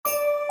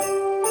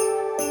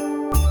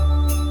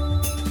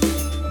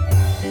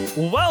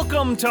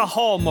Welcome to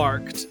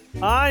Hallmarked.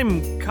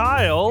 I'm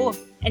Kyle.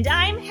 And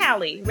I'm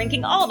Hallie,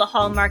 ranking all the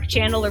Hallmark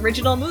Channel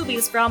original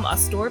movies from A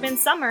Storm in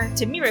Summer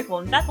to Miracle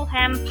in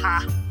Bethlehem,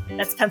 Pa.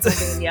 That's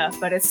Pennsylvania,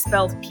 but it's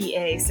spelled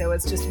P-A, so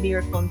it's just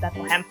Miracle in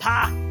Bethlehem,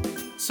 Pa.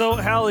 So,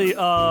 Hallie,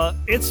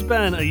 it's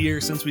been a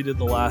year since we did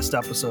the last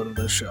episode of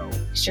this show.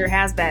 Sure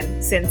has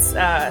been, since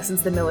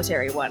the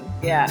military one.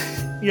 Yeah.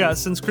 Yeah,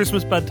 since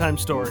Christmas Bedtime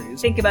Stories.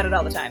 Think about it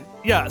all the time.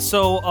 Yeah,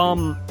 so,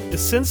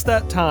 since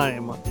that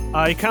time,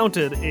 I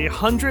counted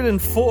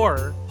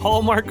 104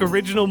 Hallmark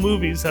original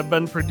movies have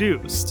been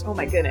produced. Oh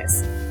my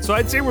goodness. So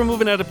I'd say we're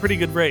moving at a pretty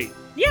good rate.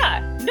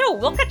 Yeah, no,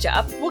 we'll catch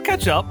up. We'll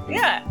catch up.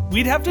 Yeah.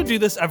 We'd have to do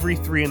this every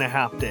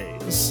 3.5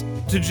 days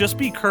to just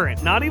be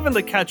current. Not even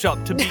to catch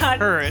up, to be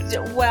current.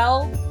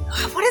 Well,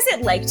 what is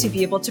it like to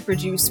be able to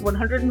produce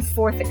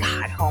 104th?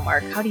 God,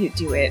 Hallmark, how do you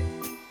do it?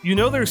 You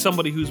know there's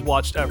somebody who's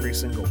watched every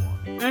single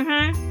one.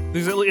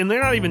 Mm-hmm. And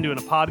they're not even doing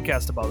a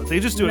podcast about it. They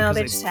just do it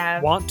because they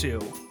want to.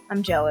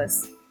 I'm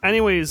jealous.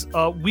 Anyways,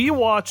 we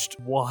watched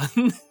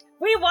one.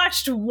 We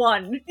watched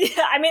one.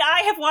 I mean,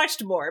 I have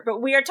watched more,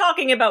 but we are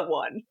talking about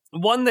one.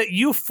 One that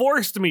you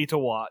forced me to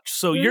watch.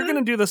 So you're going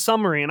to do the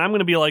summary, and I'm going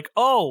to be like,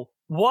 oh,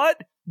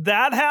 what?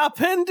 That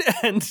happened?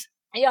 And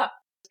yeah,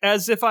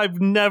 as if I've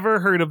never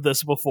heard of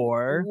this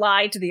before.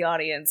 Lie to the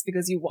audience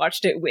because you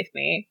watched it with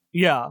me.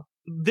 Yeah.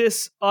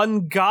 This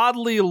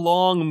ungodly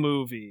long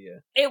movie.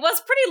 It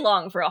was pretty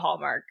long for a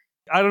Hallmark.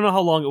 I don't know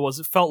how long it was.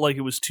 It felt like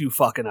it was 2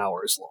 fucking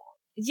hours long.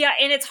 Yeah,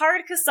 and it's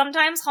hard because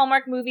sometimes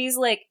Hallmark movies,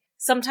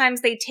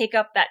 sometimes they take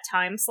up that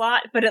time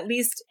slot, but at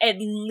least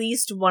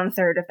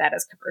 1/3 of that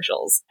is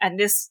commercials. And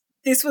this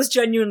was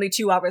genuinely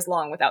 2 hours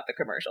long without the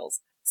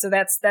commercials. So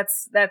that's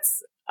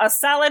a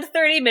solid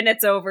 30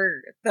 minutes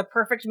over the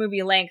perfect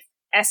movie length,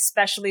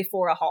 especially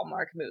for a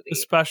Hallmark movie.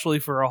 Especially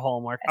for a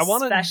Hallmark.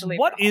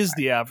 What is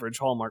the average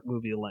Hallmark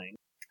movie length?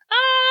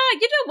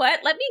 You know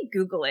what? Let me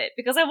Google it,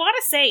 because I want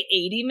to say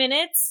 80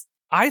 minutes.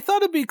 I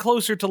thought it'd be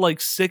closer to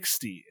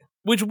 60,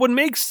 which would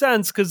make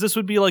sense because this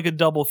would be a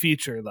double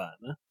feature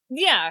then.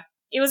 Yeah,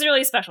 it was a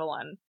really special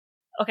one.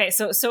 Okay,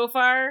 so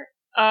far,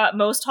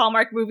 most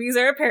Hallmark movies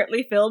are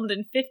apparently filmed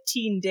in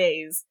 15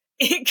 days.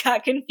 It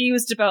got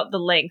confused about the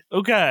length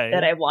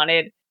that I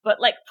wanted. But,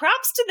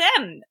 props to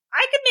them.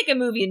 I could make a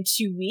movie in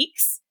 2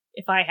 weeks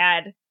if I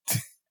had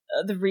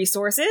the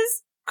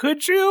resources.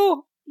 Could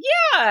you?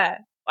 Yeah.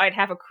 I'd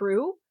have a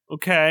crew.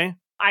 Okay.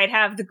 I'd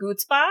have the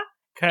Gutzpah.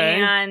 Okay.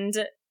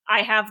 And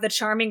I have the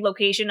charming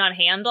location on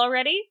hand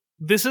already.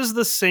 This is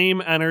the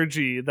same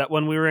energy that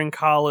when we were in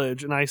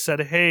college and I said,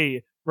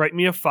 hey, write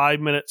me a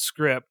 5-minute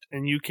script,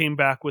 and you came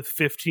back with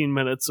 15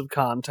 minutes of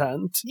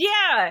content.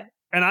 Yeah.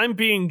 And I'm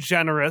being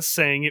generous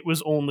saying it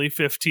was only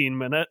 15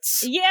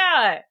 minutes.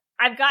 Yeah.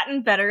 I've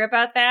gotten better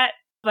about that,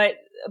 but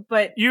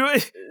you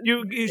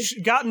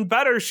gotten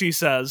better, she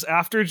says,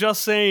 after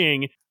just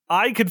saying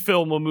I could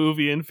film a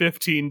movie in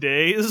 15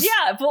 days.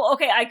 Yeah, well,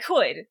 okay, I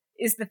could,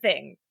 is the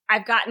thing.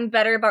 I've gotten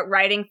better about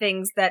writing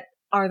things that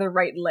are the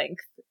right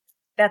length.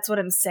 That's what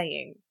I'm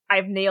saying.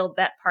 I've nailed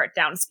that part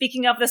down.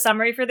 Speaking of, the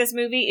summary for this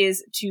movie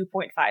is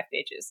 2.5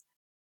 pages.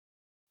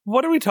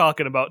 What are we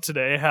talking about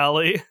today,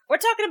 Hallie? We're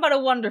talking about a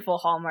wonderful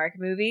Hallmark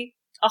movie.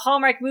 A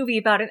Hallmark movie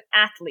about an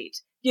athlete.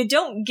 You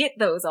don't get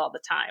those all the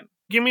time.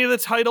 Give me the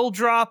title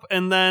drop,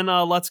 and then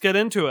let's get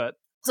into it.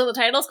 So the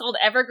title's called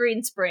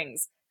Evergreen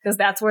Springs, because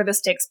that's where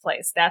this takes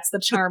place. That's the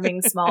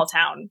charming small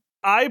town.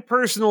 I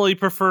personally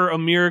prefer A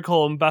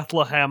Miracle in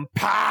Bethlehem.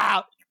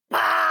 Pa!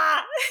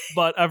 Pa!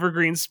 But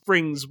Evergreen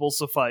Springs will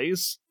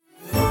suffice.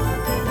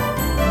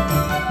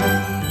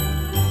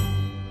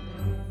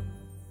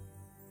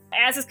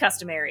 As is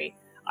customary,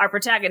 our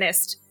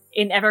protagonist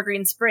in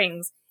Evergreen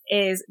Springs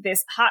is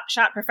this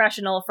hotshot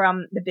professional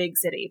from the big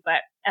city.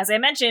 But as I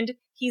mentioned,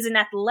 he's an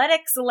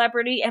athletic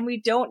celebrity, and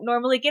we don't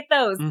normally get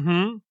those.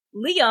 Mm-hmm.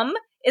 Liam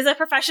is a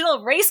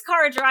professional race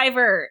car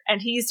driver,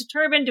 and he's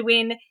determined to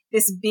win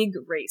this big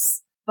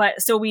race.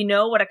 But so we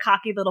know what a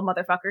cocky little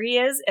motherfucker he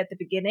is at the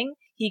beginning.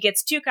 He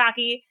gets too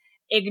cocky,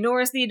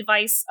 ignores the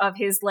advice of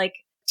his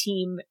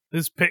team.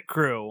 His pit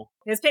crew.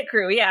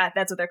 Yeah,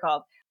 that's what they're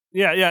called.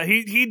 Yeah.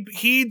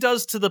 He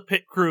does to the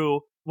pit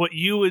crew what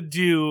you would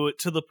do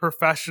to the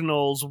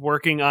professionals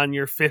working on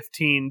your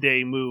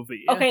 15-day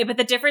movie. Okay, but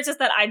the difference is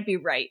that I'd be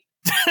right.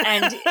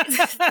 And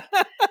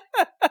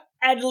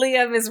and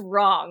Liam is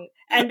wrong.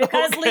 And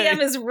because Liam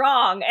is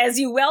wrong, as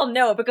you well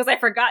know, because I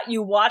forgot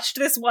you watched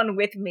this one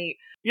with me.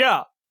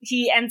 Yeah.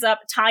 He ends up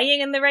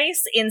tying in the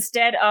race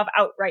instead of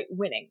outright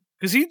winning.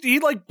 Because he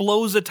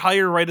blows a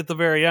tire right at the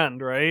very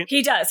end, right?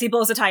 He does. He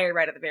blows a tire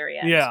right at the very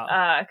end.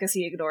 Yeah. Because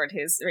he ignored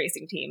his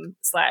racing team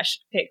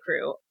 / pit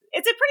crew.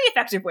 It's a pretty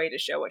effective way to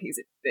show that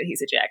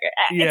he's a jacket.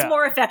 Yeah. It's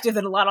more effective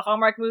than a lot of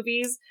Hallmark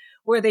movies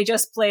where they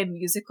just play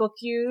musical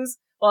cues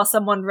while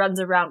someone runs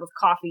around with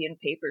coffee and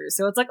papers.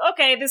 So it's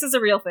okay, this is a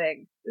real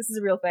thing.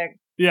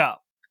 Yeah.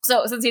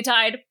 So since he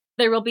tied,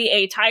 there will be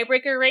a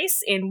tiebreaker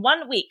race in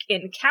 1 week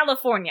in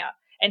California,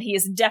 and he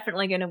is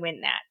definitely going to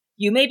win that.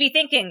 You may be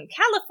thinking,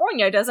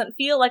 California doesn't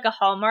feel like a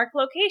Hallmark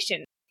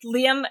location.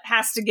 Liam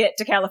has to get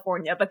to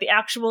California, but the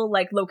actual,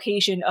 like,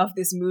 location of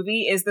this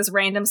movie is this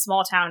random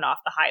small town off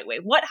the highway.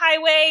 What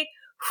highway?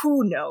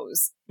 Who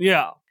knows?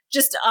 Yeah.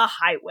 Just a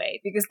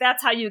highway, because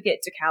that's how you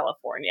get to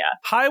California.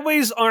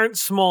 Highways aren't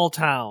small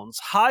towns.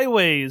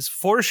 Highways,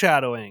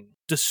 foreshadowing,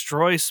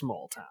 destroy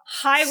small towns.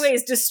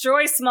 Highways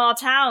destroy small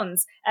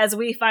towns, as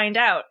we find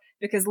out,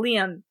 because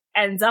Liam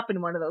ends up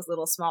in one of those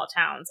little small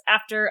towns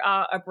after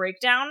a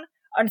breakdown.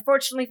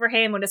 Unfortunately for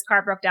him, when his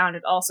car broke down,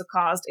 it also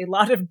caused a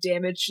lot of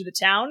damage to the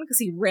town because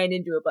he ran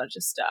into a bunch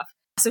of stuff.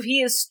 So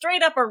he is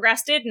straight up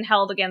arrested and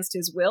held against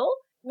his will,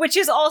 which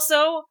is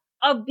also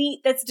a beat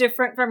that's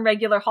different from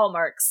regular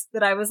Hallmarks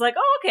that I was like,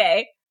 oh,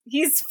 okay.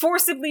 He's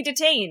forcibly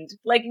detained.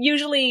 Like,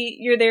 usually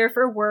you're there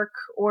for work,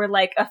 or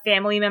like a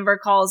family member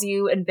calls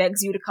you and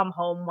begs you to come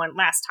home one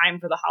last time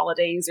for the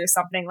holidays or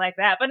something like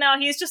that. But no,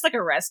 he's just like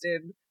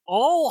arrested.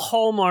 All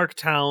Hallmark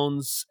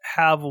towns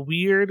have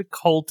weird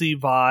culty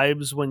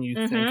vibes when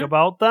you think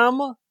about them.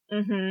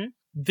 Mm-hmm.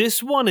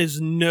 This one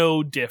is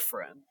no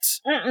different.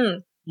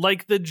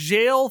 Like, the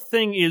jail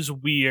thing is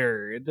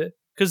weird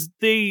because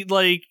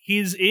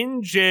he's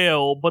in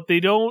jail, but they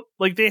don't,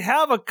 like, they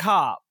have a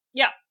cop.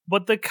 Yeah.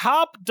 But the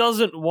cop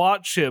doesn't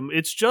watch him.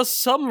 It's just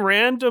some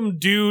random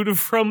dude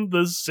from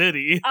the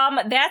city.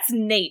 That's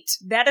Nate.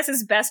 That is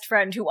his best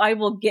friend, who I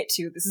will get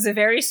to. This is a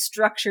very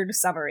structured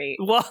summary.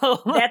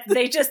 Well, that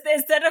they just,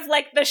 instead of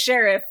like the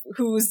sheriff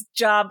whose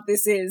job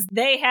this is,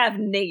 they have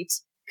Nate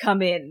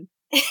come in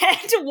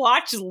and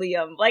watch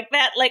Liam. Like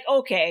that, like,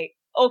 okay,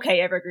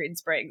 Evergreen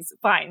Springs,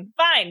 fine.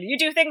 You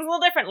do things a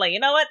little differently. You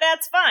know what?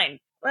 That's fine.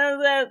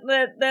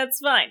 That's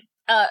fine.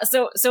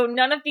 So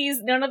none of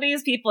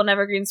these people in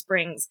Evergreen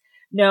Springs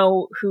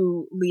know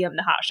who Liam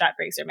the Hotshot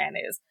Racer Man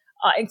is,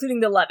 including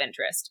the love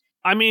interest.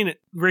 I mean,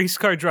 race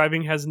car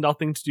driving has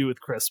nothing to do with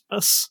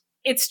Christmas.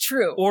 It's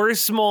true. Or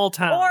small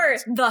town. Or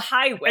the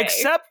highway.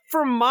 Except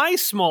for my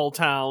small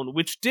town,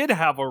 which did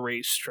have a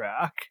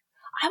racetrack.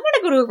 I want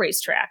to go to a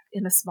racetrack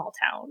in a small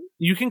town.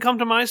 You can come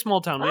to my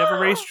small town. We have a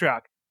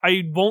racetrack.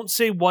 I won't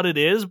say what it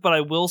is, but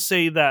I will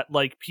say that,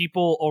 like,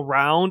 people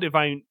around,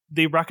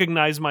 they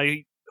recognize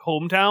my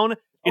hometown,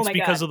 it's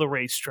because of the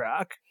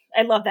racetrack.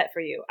 I love that for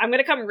you. I'm going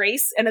to come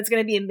race, and it's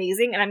going to be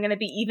amazing, and I'm going to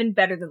be even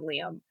better than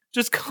Liam.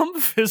 Just come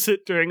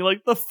visit during,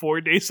 like, the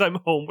 4 days I'm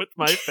home with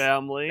my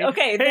family.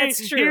 Okay, hey,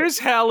 that's true. Here's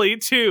Hallie,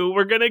 too.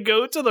 We're going to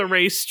go to the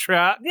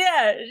racetrack.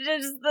 Yeah,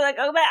 just like,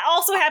 that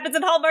also happens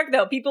in Hallmark,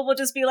 though. People will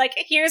just be like,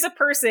 here's a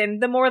person,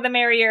 the more the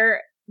merrier,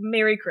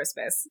 Merry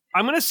Christmas.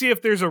 I'm going to see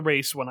if there's a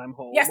race when I'm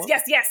home. Yes.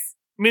 I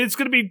mean, it's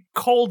going to be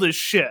cold as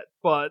shit,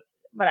 but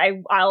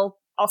I'll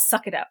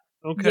suck it up.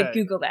 Okay.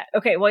 You Google that.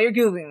 Okay, while you're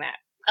Googling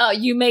that,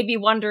 you may be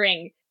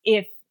wondering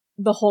if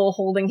the whole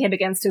holding him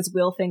against his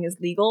will thing is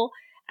legal.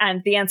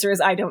 And the answer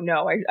is, I don't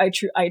know. I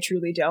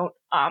truly don't.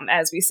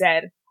 As we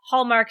said,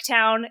 Hallmark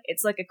Town,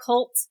 it's like a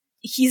cult.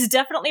 He's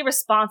definitely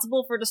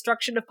responsible for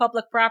destruction of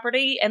public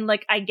property. And,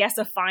 like, I guess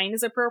a fine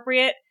is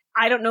appropriate.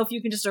 I don't know if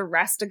you can just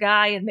arrest a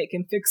guy and make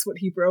him fix what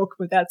he broke,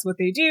 but that's what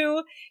they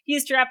do.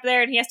 He's trapped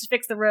there and he has to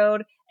fix the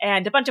road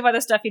and a bunch of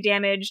other stuff he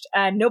damaged.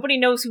 And nobody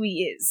knows who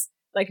he is.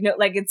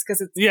 It's because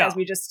it's, as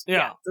we just,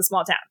 it's a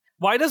small town.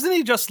 Why doesn't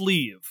he just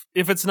leave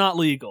if it's not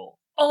legal?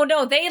 Oh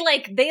no, they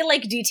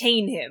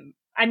detain him.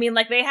 I mean,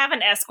 like, they have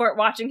an escort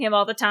watching him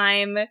all the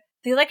time.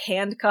 They, like,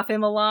 handcuff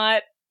him a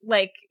lot.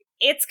 Like,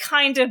 it's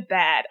kind of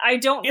bad. I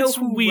don't know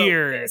who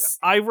weird. Wrote this.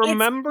 I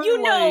remember,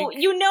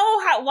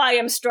 why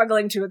I'm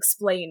struggling to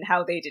explain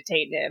how they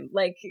detain him.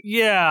 Like,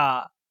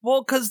 yeah.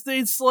 Well, because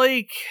it's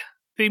like,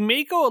 they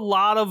make a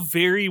lot of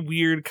very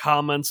weird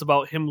comments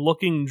about him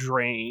looking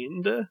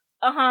drained.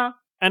 Uh-huh.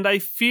 And I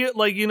feel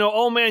like,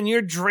 oh man,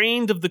 you're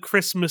drained of the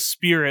Christmas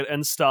spirit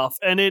and stuff.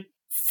 And it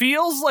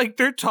feels like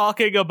they're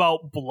talking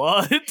about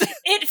blood.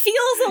 It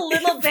feels a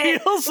little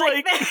bit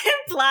like they're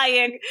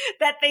implying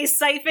that they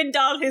siphoned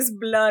all his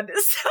blood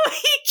so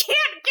he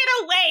can't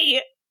get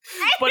away.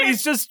 But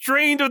he's just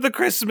drained of the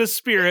Christmas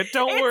spirit.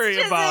 Don't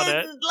worry about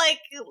it.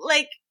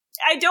 Like,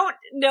 I don't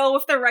know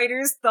if the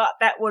writers thought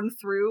that one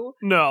through.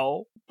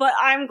 No. But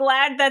I'm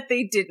glad that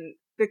they didn't.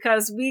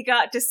 Because we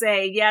got to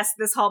say, yes,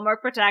 this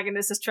Hallmark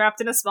protagonist is trapped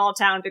in a small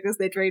town because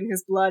they drain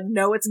his blood.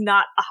 No, it's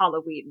not a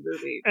Halloween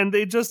movie. And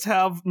they just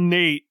have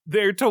Nate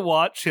there to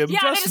watch him. Yeah,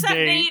 they just have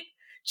Nate.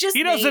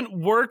 He doesn't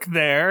work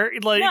there.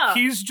 Like,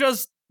 he's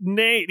just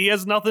Nate. He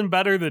has nothing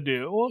better to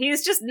do.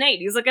 He's just Nate.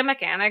 He's like a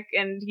mechanic,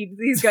 and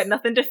he's got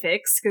nothing to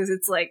fix because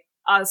it's like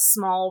a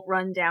small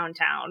rundown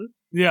town.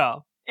 Yeah.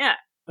 Yeah.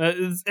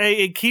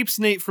 It keeps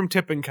Nate from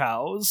tipping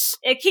cows.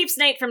 It keeps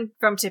Nate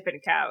from tipping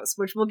cows,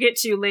 which we'll get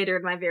to later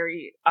in my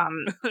very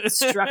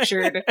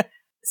structured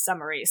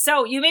summary.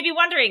 So you may be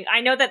wondering,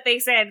 I know that they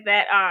said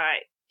that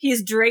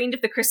he's drained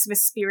of the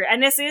Christmas spirit,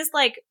 and this is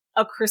like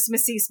a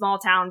Christmassy small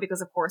town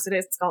because of course it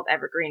is. It's called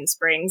Evergreen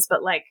Springs,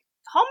 but like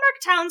Hallmark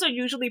towns are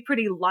usually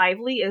pretty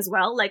lively as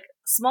well. Like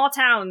small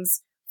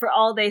towns, for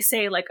all they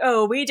say, like,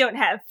 oh, we don't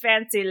have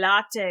fancy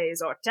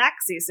lattes or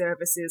taxi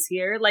services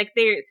here. Like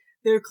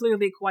they're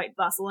clearly quite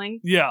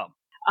bustling. Yeah.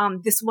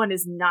 This one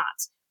is not,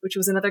 which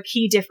was another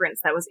key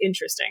difference that was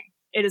interesting.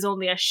 It is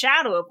only a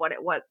shadow of what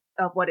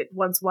of what it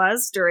once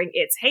was during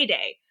its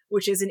heyday,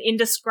 which is an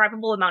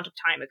indescribable amount of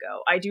time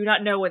ago. I do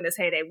not know when this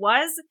heyday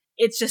was.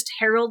 It's just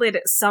heralded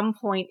at some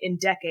point in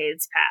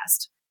decades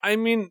past. I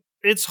mean,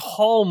 it's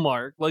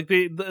Hallmark. Like,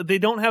 they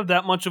don't have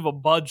that much of a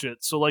budget.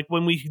 So, like,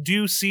 when we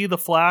do see the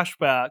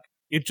flashback,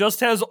 it just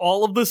has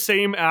all of the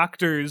same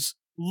actors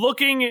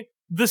looking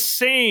the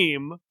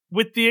same,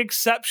 with the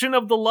exception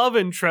of the love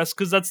interest,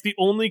 because that's the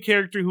only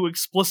character who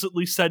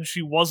explicitly said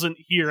she wasn't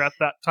here at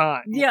that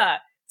time. Yeah.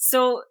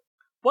 So...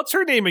 What's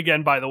her name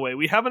again, by the way?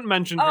 We haven't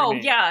mentioned her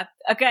name. Oh, yeah.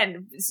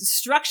 Again,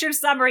 structured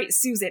summary,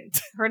 Susan.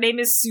 Her name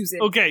is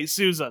Susan. Okay,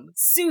 Susan.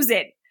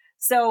 Susan.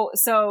 So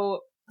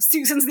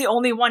Susan's the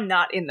only one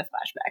not in the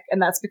flashback, and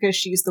that's because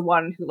she's the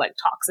one who, like,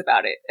 talks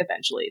about it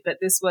eventually. But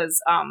this was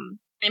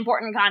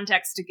important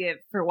context to give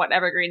for what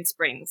Evergreen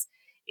Springs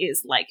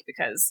is like,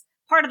 because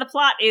part of the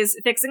plot is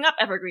fixing up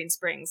Evergreen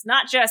Springs,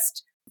 not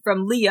just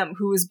from Liam,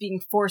 who is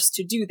being forced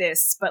to do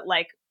this, but,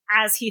 like,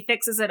 as he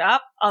fixes it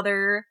up,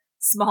 other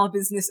small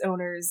business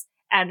owners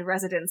and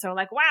residents are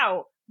like,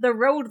 wow, the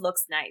road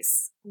looks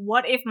nice.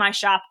 What if my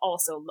shop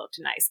also looked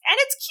nice? And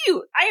it's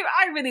cute.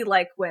 I really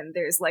like when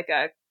there's like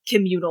a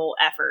communal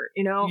effort,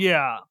 you know?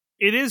 Yeah,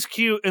 it is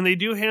cute, and they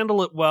do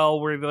handle it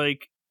well, where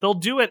like they'll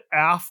do it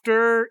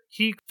after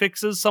he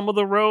fixes some of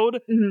the road,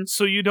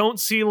 so you don't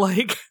see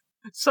like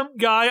some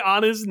guy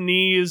on his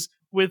knees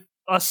with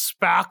a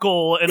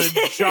spackle and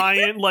a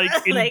giant like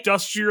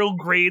industrial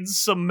grade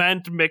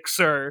cement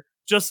mixer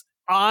just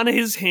on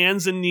his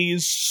hands and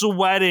knees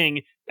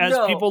sweating as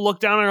people look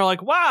down and are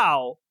like,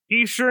 wow,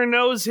 he sure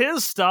knows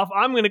his stuff.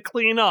 I'm going to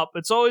clean up.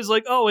 It's always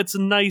like, oh, it's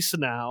nice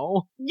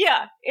now.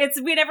 Yeah,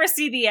 we never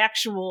see the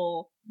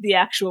actual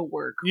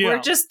work. Yeah.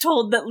 We're just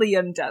told that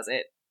Liam does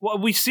it. Well,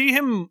 we see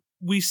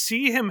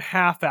him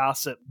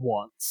half-ass it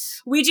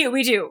once. We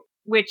do,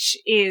 which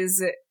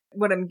is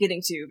what I'm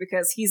getting to,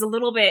 because he's a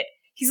little bit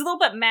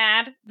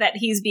mad that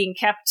he's being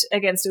kept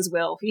against his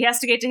will. He has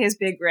to get to his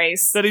big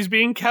race. That he's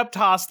being kept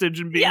hostage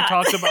and being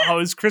talked about how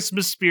his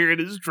Christmas spirit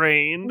is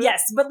drained.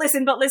 Yes, but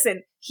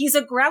listen, he's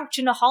a grouch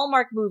in a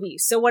Hallmark movie,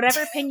 so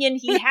whatever opinion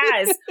he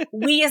has,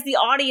 we as the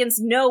audience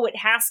know it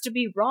has to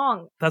be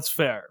wrong. That's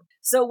fair.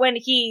 So when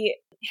he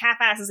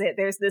half-asses it,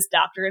 there's this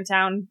doctor in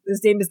town.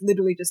 His name is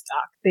literally just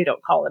Doc. They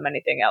don't call him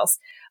anything else.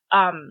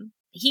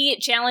 He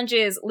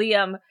challenges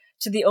Liam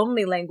to the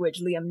only language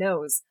Liam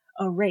knows,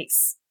 a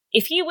race.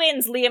 If he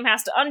wins, Liam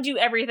has to undo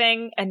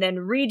everything and then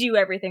redo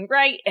everything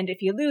right, and if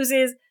he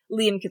loses,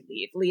 Liam could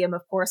leave. Liam,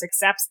 of course,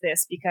 accepts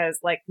this because,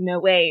 like, no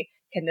way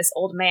can this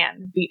old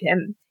man beat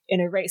him in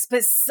a race.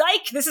 But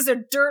psych! This is a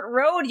dirt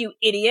road, you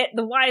idiot!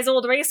 The wise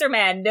old racer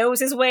man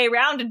knows his way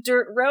around a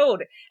dirt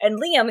road,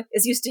 and Liam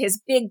is used to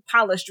his big,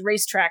 polished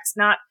racetracks,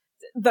 not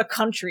the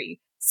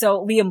country.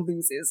 So Liam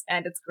loses,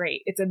 and it's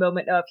great. It's a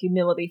moment of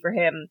humility for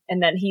him,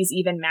 and then he's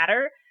even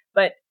madder,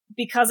 but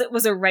because it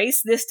was a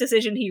race, this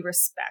decision he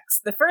respects.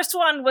 The first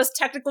one was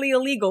technically a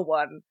legal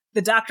one.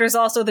 The doctor's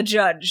also the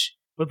judge.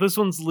 But this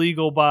one's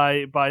legal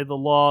by the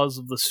laws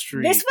of the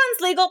street. This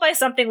one's legal by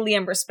something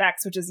Liam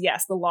respects, which is,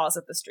 yes, the laws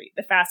of the street.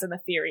 The Fast and the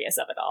Furious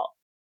of it all.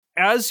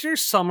 As you're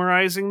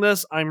summarizing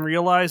this, I'm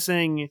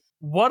realizing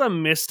what a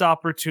missed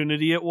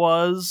opportunity it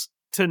was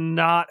to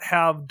not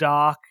have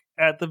Doc,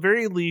 at the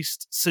very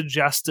least,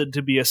 suggested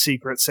to be a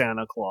secret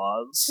Santa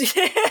Claus.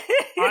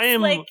 I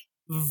am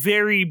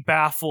very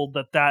baffled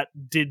that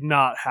did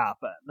not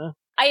happen.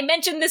 I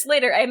mentioned this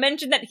later. I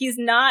mentioned that he's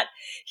not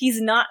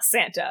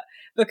Santa,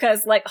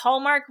 because like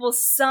Hallmark will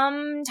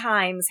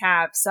sometimes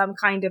have some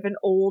kind of an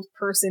old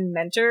person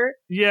mentor.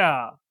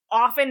 Yeah.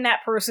 Often that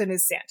person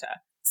is Santa.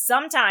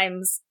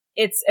 Sometimes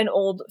it's an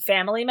old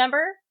family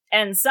member,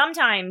 and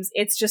sometimes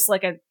it's just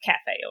like a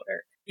cafe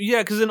owner.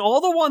 Yeah, because in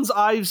all the ones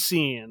I've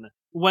seen,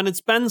 when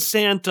it's been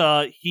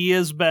Santa, he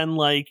has been,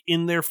 like,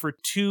 in there for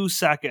 2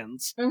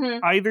 seconds,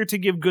 either to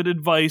give good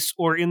advice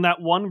or in that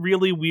one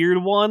really weird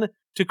one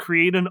to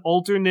create an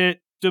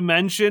alternate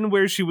dimension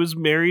where she was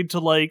married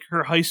to, like,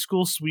 her high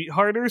school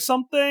sweetheart or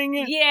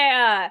something.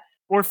 Yeah.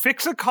 Or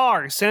fix a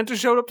car. Santa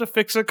showed up to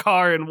fix a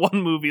car in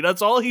one movie.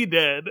 That's all he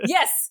did.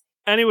 Yes.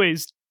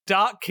 Anyways,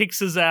 Doc kicks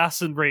his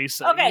ass in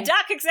racing. Okay,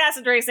 Doc kicks ass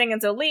in racing,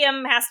 and so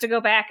Liam has to go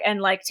back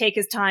and, like, take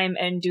his time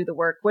and do the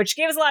work, which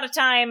gives a lot of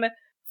time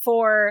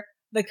for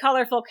the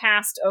colorful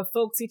cast of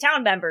folksy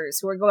town members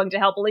who are going to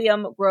help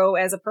Liam grow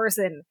as a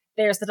person.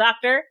 There's the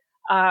doctor,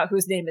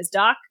 whose name is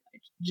Doc.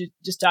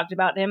 Just talked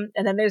about him.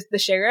 And then there's the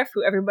sheriff,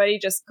 who everybody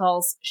just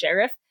calls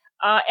Sheriff.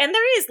 And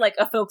there is, like,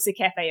 a folksy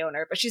cafe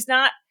owner, but she's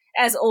not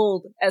as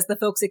old as the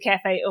folksy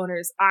cafe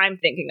owners I'm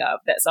thinking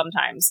of that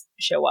sometimes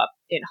show up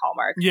in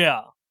Hallmark.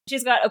 Yeah.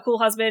 She's got a cool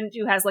husband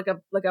who has, like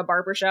a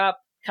barbershop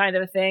kind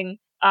of a thing.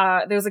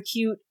 There's a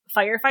cute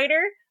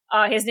firefighter.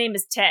 His name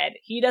is Ted.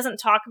 He doesn't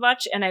talk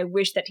much, and I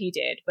wish that he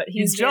did, but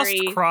he just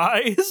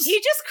cries.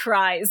 He just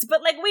cries,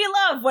 but, like, we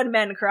love when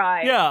men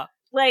cry. Yeah.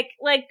 Like,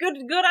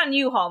 good on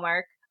you,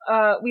 Hallmark.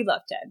 We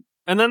love Ted.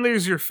 And then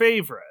there's your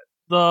favorite,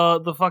 the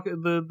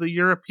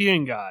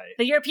European guy.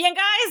 The European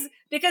guys?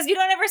 Because you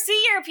don't ever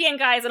see European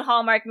guys in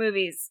Hallmark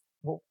movies.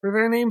 What were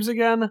their names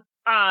again?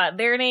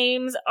 Their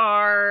names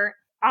are...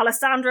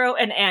 Alessandro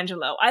and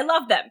Angelo. I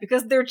love them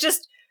because they're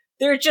just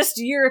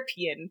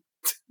European.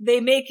 They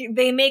make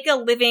a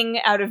living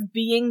out of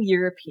being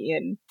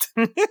European.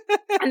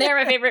 And they're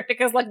my favorite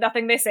because like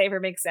nothing they say ever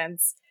makes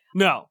sense.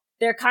 No.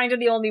 They're kind of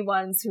the only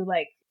ones who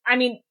like, I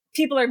mean,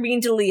 people are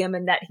mean to Liam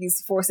in that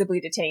he's forcibly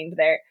detained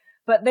there.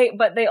 But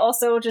they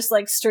also just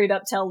like straight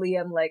up tell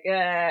Liam like,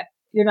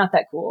 you're not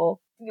that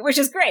cool. Which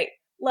is great.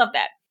 Love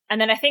that. And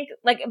then I think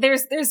like there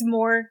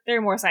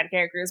are more side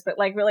characters, but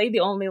like really the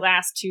only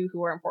last two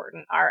who are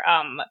important are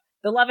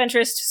the love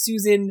interest,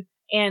 Susan,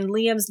 and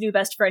Liam's new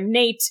best friend,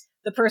 Nate,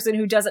 the person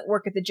who doesn't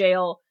work at the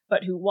jail,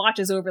 but who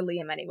watches over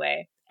Liam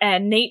anyway.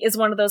 And Nate is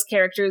one of those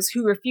characters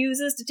who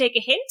refuses to take a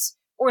hint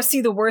or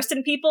see the worst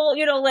in people.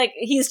 You know, like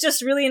he's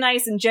just really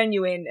nice and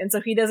genuine. And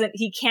so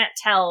he can't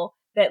tell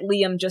that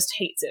Liam just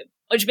hates him,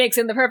 which makes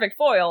him the perfect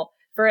foil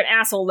for an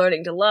asshole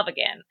learning to love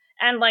again.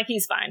 And like,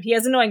 he's fine. He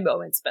has annoying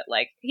moments, but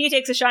like, he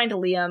takes a shine to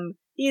Liam.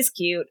 He's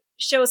cute,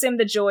 shows him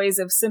the joys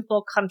of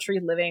simple country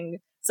living,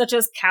 such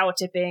as cow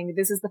tipping.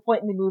 This is the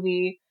point in the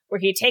movie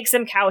where he takes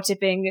him cow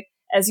tipping,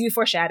 as you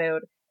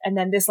foreshadowed. And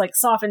then this like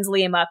softens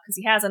Liam up because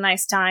he has a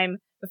nice time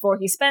before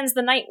he spends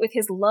the night with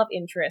his love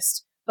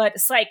interest. But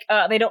psych,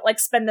 they don't like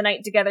spend the night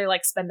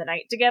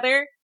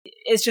together.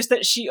 It's just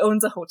that she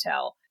owns a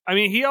hotel. I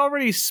mean, he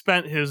already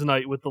spent his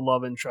night with the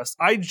love interest.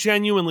 I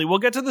genuinely, we'll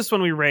get to this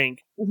when we rank.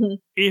 Mm-hmm.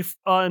 If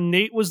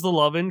Nate was the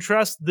love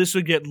interest, this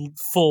would get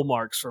full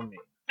marks from me.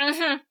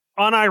 Mm-hmm.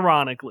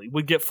 Unironically,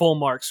 would get full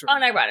marks from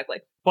me. Unironically.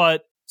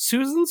 But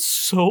Susan's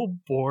so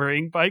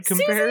boring by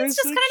comparison.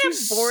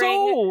 Susan's just kind of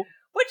boring.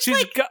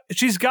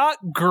 She's got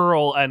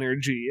girl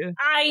energy.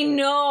 I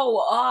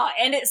know,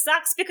 and it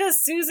sucks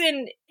because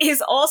Susan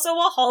is also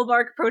a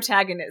Hallmark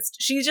protagonist.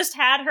 She just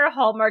had her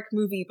Hallmark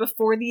movie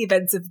before the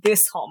events of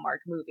this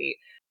Hallmark movie.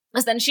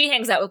 Because then she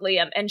hangs out with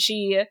Liam, and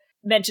she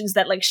mentions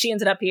that like she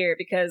ended up here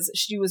because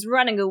she was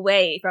running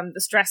away from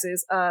the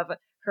stresses of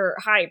her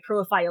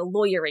high-profile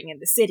lawyering in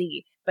the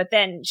city. But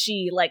then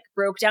she like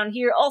broke down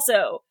here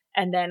also,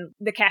 and then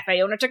the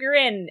cafe owner took her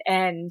in,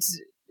 and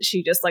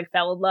she just like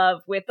fell in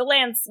love with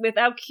with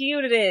how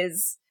cute it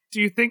is. Do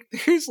you think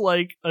there's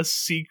like a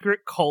secret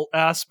cult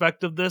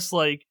aspect of this?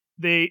 Like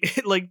they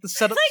like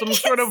set up some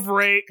sort of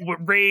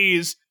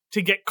raise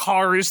to get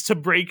cars to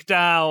break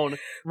down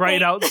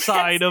right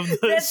outside of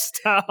this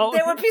town.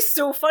 That would be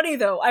so funny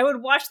though. I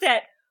would watch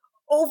that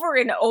over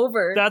and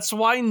over. That's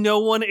why no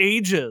one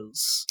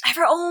ages.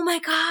 Oh my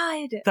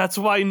god. That's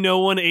why no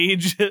one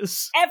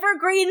ages.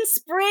 Evergreen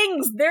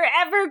Springs. They're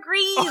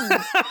evergreen. It's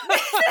like,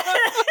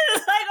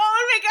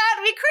 oh my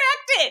god, we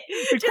cracked it.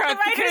 Did the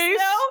writers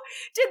know?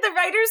 Did the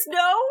writers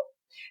know?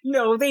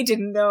 No, they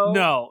didn't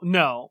know.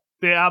 No.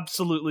 They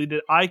absolutely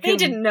did. They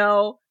didn't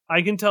know.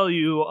 I can tell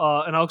you,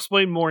 and I'll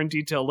explain more in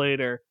detail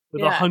later,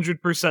 with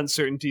 100%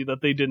 certainty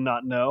that they did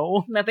not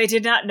know. That they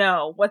did not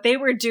know what they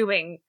were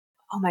doing.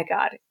 Oh my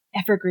god.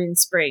 Evergreen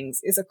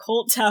Springs is a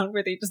cult town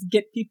where they just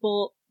get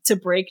people to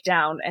break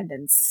down and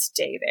then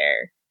stay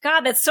there.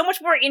 God, that's so much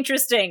more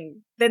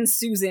interesting than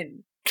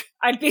Susan.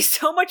 I'd be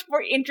so much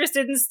more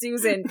interested in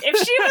Susan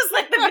if she was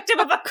like the victim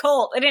of a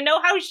cult. And I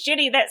know how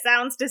shitty that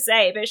sounds to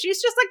say, but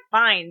she's just like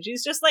fine.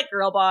 She's just like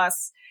girl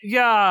boss.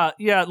 Yeah,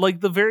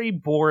 like the very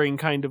boring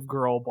kind of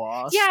girl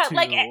boss. Yeah, too.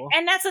 like,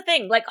 and that's the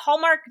thing. Like,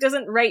 Hallmark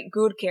doesn't write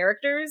good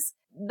characters.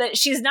 That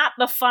she's not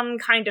the fun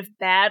kind of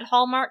bad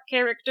Hallmark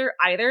character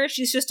either.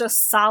 She's just a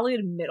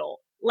solid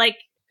middle. Like,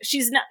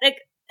 she's not like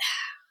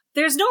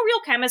there's no real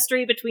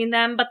chemistry between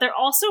them, but they're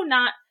also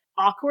not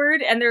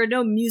awkward, and there are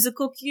no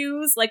musical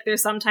cues like there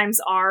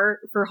sometimes are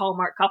for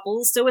Hallmark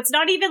couples. So it's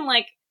not even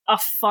like a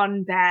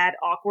fun bad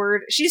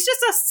awkward. She's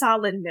just a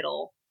solid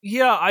middle.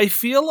 Yeah, I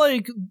feel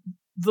like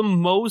the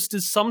most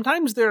is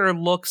sometimes there are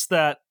looks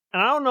that,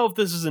 and I don't know if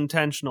this is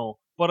intentional,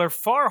 but are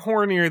far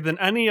hornier than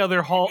any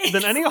other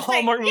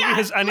Hallmark movie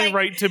has any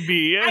right to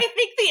be. I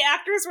think the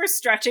actors were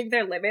stretching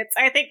their limits.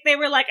 I think they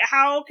were like,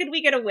 how could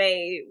we get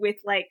away with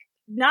like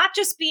not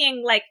just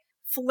being like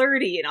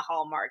flirty in a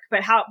Hallmark,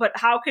 but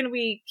how can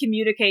we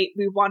communicate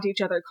we want each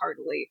other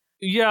cardily?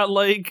 Yeah,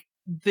 like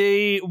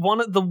the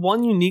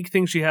one unique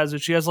thing she has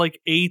is she has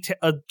like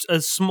a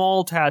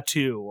small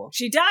tattoo.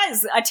 She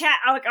does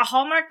like a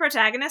Hallmark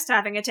protagonist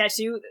having a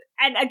tattoo,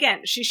 and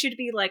again, she should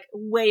be like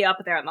way up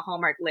there on the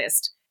Hallmark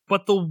list.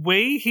 But the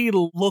way he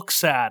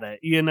looks at it,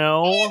 you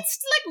know? It's,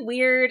 like,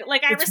 weird.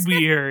 Like, I respect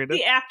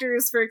the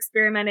actors for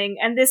experimenting,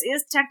 and this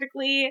is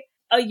technically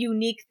a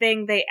unique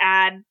thing they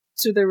add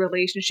to the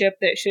relationship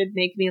that should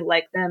make me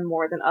like them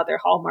more than other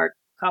Hallmark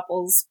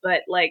couples,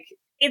 but, like,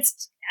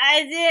 it's...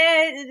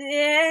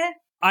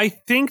 I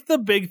think the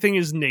big thing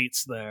is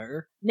Nate's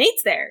there.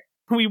 Nate's there.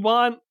 We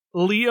want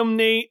Liam,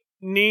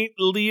 Nate,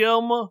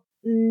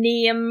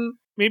 Liam...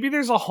 Maybe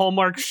there's a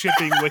Hallmark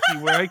shipping wiki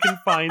where I can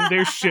find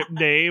their ship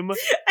name. I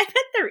bet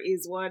there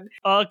is one.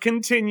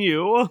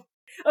 Continue.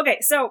 Okay,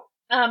 so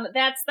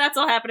that's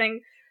all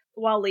happening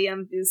while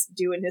Liam is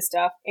doing his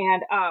stuff,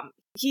 and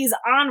he's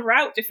en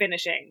route to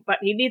finishing, but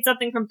he needs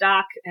something from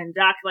Doc, and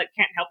Doc like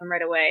can't help him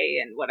right away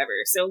and whatever.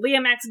 So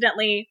Liam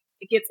accidentally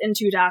gets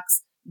into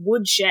Doc's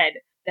woodshed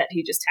that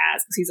he just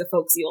has because he's a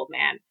folksy old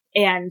man.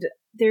 And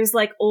there's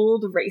like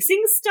old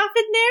racing stuff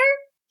in there.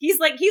 He's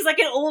like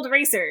an old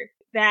racer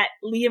that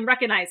Liam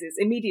recognizes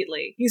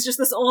immediately. He's just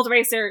this old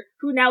racer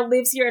who now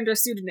lives here under a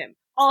pseudonym.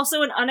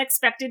 Also an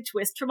unexpected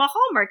twist from a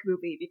Hallmark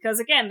movie, because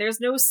again, there's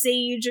no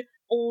sage,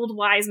 old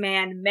wise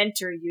man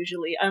mentor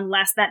usually,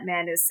 unless that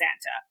man is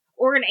Santa.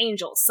 Or an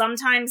angel.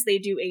 Sometimes they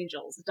do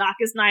angels. Doc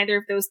is neither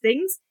of those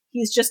things.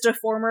 He's just a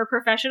former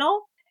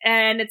professional.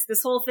 And it's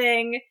this whole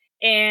thing,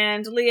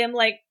 and Liam,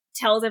 like,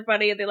 tells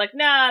everybody, and they're like,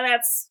 nah,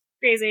 that's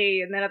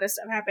crazy, and then other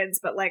stuff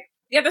happens, but, like,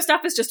 the other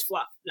stuff is just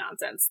fluff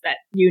nonsense that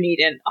you need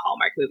in a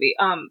Hallmark movie.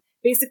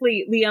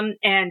 Basically, Liam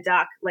and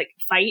Doc, like,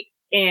 fight,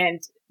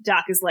 and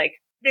Doc is like,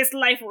 this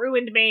life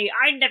ruined me.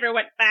 I never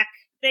went back.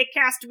 They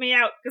cast me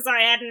out because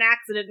I had an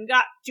accident and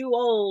got too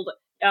old.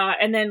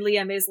 And then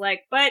Liam is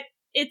like, but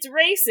it's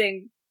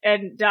racing.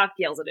 And Doc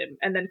yells at him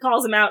and then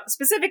calls him out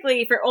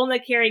specifically for only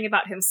caring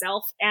about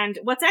himself. And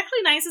what's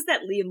actually nice is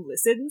that Liam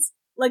listens.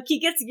 Like, he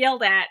gets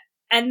yelled at,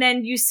 and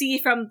then you see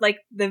from, like,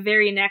 the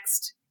very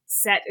next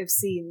set of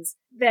scenes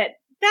that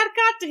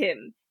got to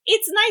him.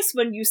 It's nice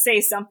when you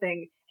say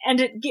something and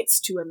it gets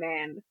to a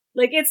man.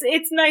 Like,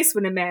 it's nice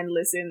when a man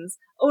listens.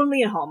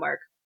 Only in Hallmark.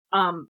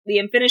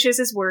 Liam finishes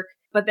his work,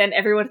 but then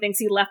everyone thinks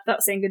he left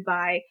without saying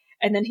goodbye,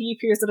 and then he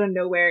appears out of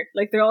nowhere.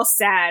 Like, they're all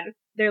sad.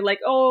 They're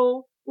like,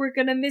 oh, we're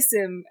gonna miss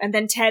him. And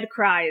then Ted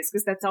cries,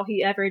 because that's all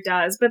he ever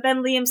does. But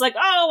then Liam's like,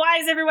 oh, why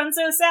is everyone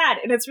so sad?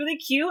 And it's really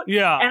cute.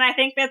 Yeah. And I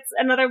think that's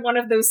another one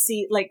of those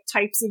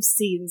types of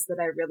scenes that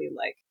I really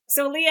like.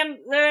 So Liam,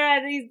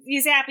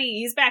 he's happy.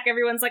 He's back.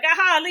 Everyone's like,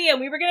 aha, Liam,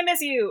 we were gonna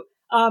miss you.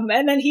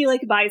 And then he,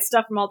 like, buys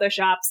stuff from all their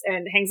shops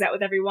and hangs out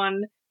with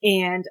everyone.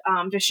 And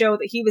to show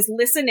that he was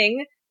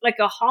listening like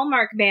a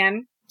Hallmark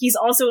man, he's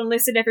also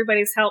enlisted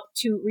everybody's help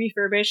to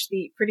refurbish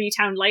the pretty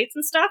town lights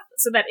and stuff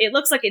so that it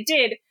looks like it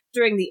did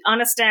during the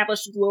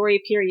unestablished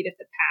glory period of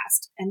the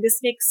past. And this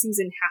makes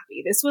Susan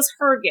happy. This was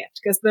her gift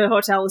because the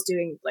hotel was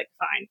doing, like,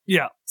 fine.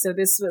 Yeah. So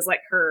this was,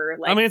 like, her,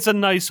 like... I mean, it's a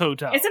nice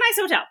hotel. It's a nice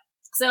hotel.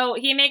 So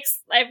he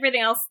makes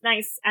everything else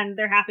nice, and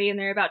they're happy, and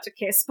they're about to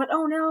kiss. But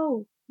oh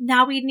no!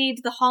 Now we need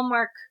the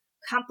Hallmark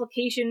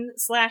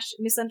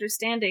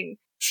complication/misunderstanding.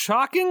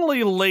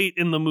 Shockingly late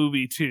in the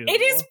movie, too.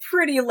 It is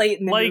pretty late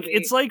in the movie.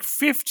 It's like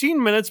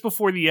 15 minutes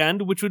before the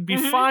end, which would be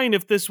fine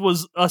if this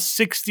was a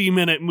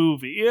 60-minute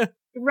movie.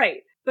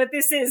 Right. But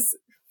it's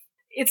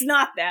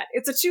not that.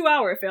 It's a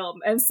 2-hour film.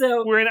 And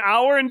so... We're an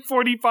hour and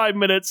 45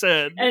 minutes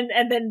in.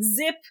 And then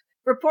zip,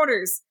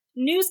 reporters,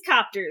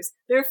 newscopters,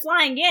 they're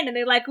flying in, and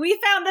they're like, we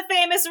found the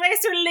famous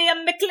racer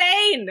Liam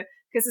McLean!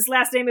 Because his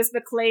last name is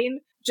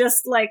McLean,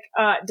 just like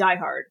Die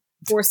Hard,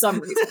 for some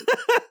reason.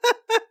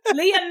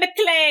 Liam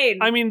McLean.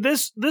 I mean,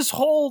 this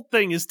whole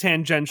thing is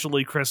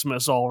tangentially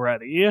Christmas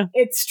already.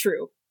 It's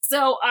true.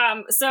 So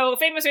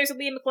famous racer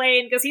Liam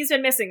McLean, because he's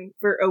been missing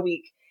for a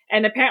week,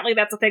 and apparently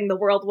that's a thing the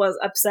world was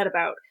upset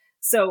about.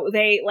 So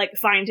they, like,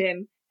 find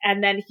him,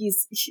 and then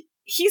he's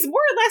more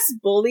or less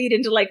bullied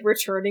into, like,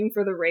 returning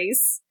for the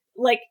race.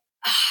 Like,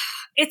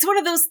 it's one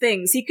of those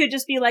things. He could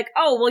just be like,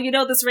 oh, well, you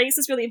know, this race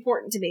is really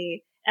important to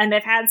me, and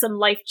I've had some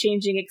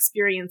life-changing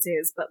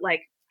experiences, but,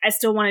 like, I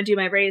still want to do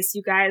my race.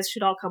 You guys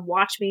should all come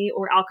watch me,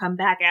 or I'll come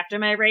back after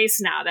my race.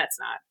 No, that's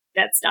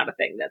not a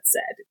thing that's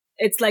said.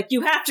 It's like,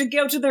 you have to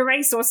go to the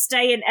race or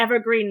stay in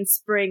Evergreen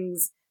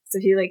Springs. So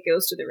he, like,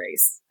 goes to the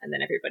race, and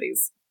then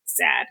everybody's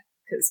sad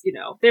because, you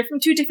know, they're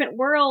from two different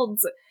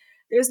worlds.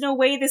 There's no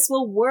way this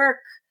will work.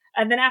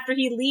 And then after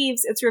he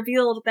leaves, it's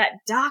revealed that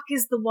Doc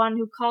is the one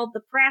who called the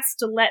press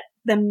to let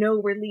them know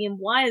where Liam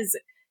was.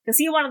 Because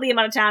he wanted Liam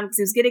out of town because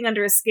he was getting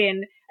under his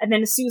skin. And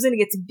then Susan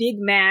gets big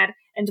mad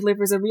and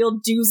delivers a real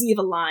doozy of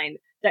a line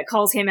that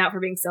calls him out for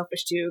being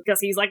selfish too. Because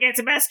he's like,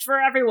 it's best for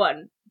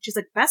everyone. She's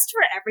like, best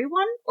for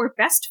everyone or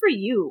best for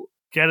you?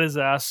 Get his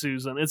ass,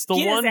 Susan. It's the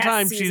one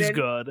time she's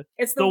good.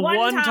 It's the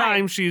one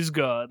time she's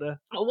good.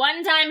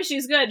 One time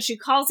she's good. She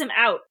calls him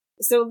out.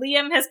 So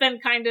Liam has been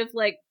kind of,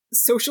 like,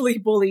 socially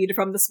bullied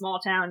from the small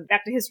town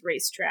back to his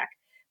racetrack.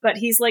 But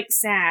he's, like,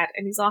 sad,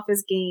 and he's off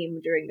his game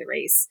during the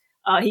race.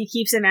 He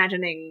keeps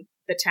imagining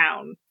the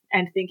town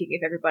and thinking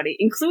of everybody,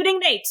 including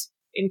Nate.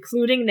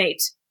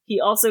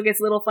 He also gets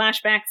little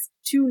flashbacks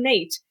to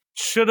Nate.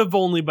 Should have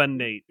only been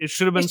Nate. It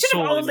should have been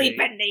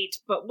been Nate,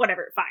 but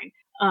whatever, fine.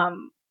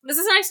 This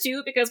is nice,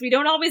 too, because we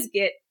don't always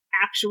get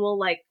actual,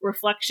 like,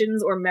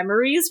 reflections or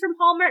memories from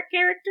Hallmark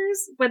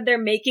characters when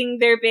they're making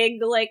their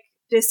big, like,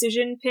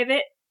 decision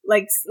pivot.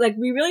 Like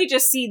we really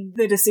just see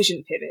the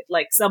decision pivot.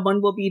 Like,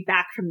 someone will be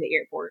back from the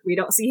airport. We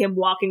don't see him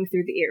walking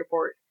through the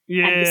airport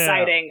and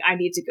deciding, I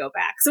need to go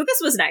back. So this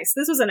was nice.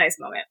 This was a nice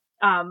moment.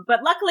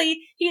 But luckily,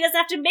 he doesn't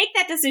have to make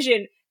that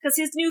decision because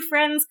his new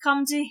friends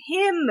come to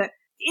him.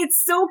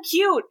 It's so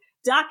cute.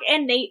 Doc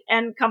and Nate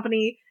and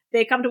company,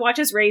 they come to watch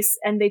his race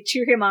and they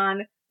cheer him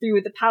on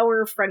through the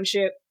power of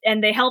friendship,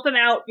 and they help him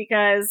out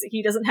because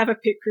he doesn't have a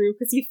pit crew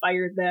because he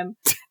fired them.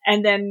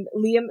 And then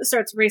Liam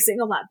starts racing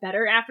a lot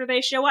better after they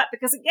show up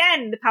because,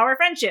 again, the power of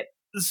friendship.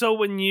 So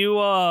when you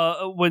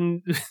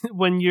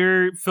when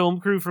your film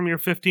crew from your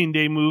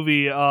 15-day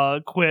movie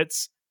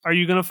quits, Are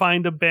you going to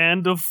find a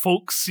band of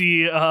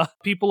folksy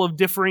people of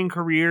differing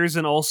careers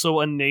and also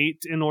a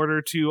Nate in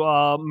order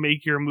to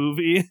make your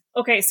movie?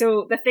 Okay,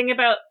 so the thing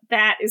about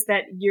that is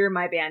that you're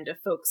my band of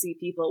folksy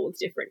people with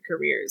different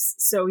careers.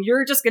 So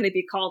you're just going to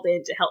be called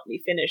in to help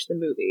me finish the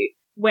movie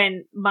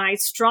when my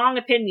strong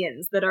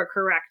opinions that are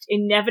correct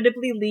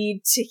inevitably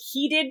lead to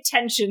heated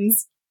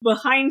tensions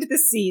behind the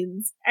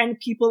scenes and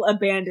people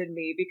abandon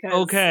me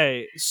because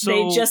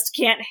they just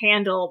can't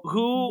handle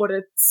what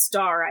a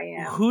star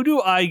I am. Who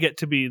do I get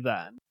to be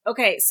then?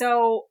 Okay,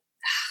 so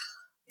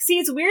see,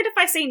 it's weird if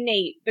I say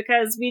Nate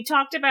because we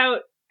talked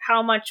about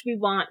how much we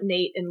want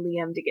Nate and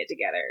Liam to get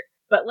together.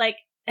 But like,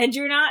 and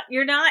you're not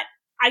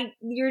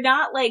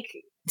like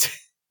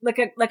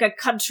like a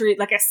country,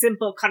 like a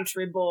simple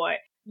country boy.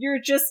 You're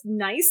just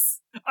nice.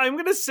 I'm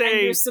going to say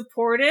and you're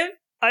supportive.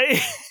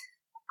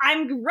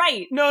 I'm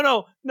right.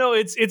 No,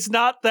 it's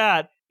not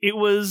that. It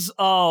was,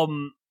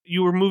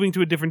 you were moving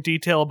to a different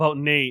detail about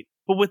Nate,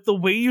 but with the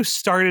way you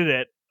started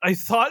it, I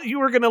thought you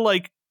were gonna,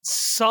 like,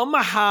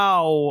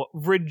 somehow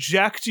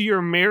reject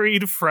your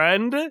married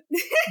friend,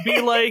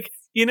 be like,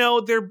 you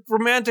know, they're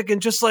romantic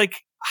and just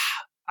like,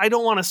 I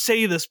don't want to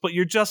say this, but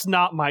you're just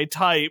not my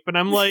type. And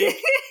I'm like,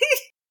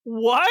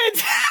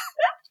 what?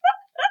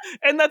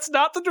 And that's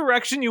not the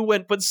direction you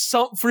went, but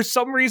for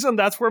some reason,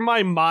 that's where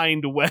my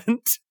mind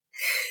went.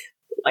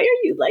 Why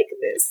are you like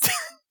this?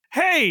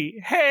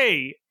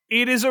 Hey,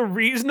 it is a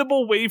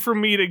reasonable way for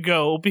me to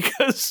go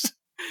because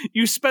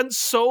you spent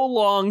so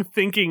long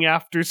thinking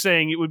after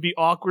saying it would be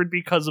awkward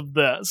because of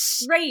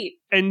this. Right.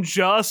 And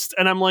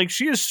I'm like,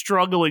 she is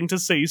struggling to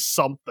say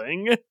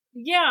something.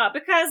 Yeah,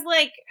 because,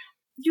 like,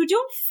 you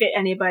don't fit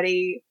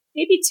anybody.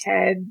 Maybe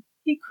Ted.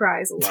 He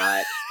cries a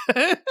lot.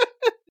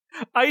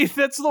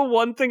 That's the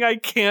one thing I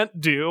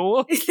can't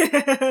do.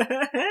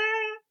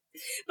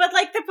 But,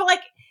 like,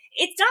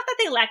 it's not that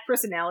they lack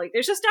personality.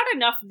 There's just not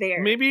enough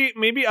there.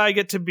 Maybe I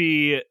get to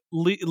be...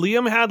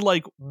 Liam had,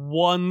 like,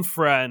 one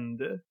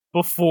friend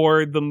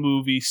before the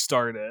movie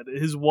started.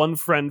 His one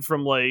friend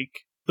from,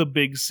 like, the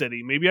big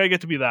city. Maybe I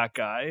get to be that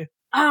guy.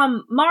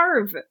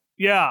 Marv.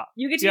 Yeah.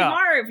 You get to be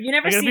Marv. You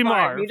never see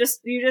Marv. You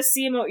just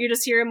see him. You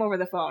just hear him over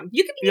the phone.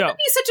 You could be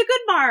such a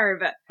good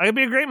Marv. I could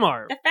be a great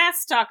Marv. A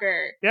fast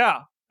talker. Yeah.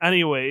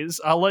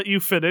 Anyways, I'll let you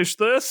finish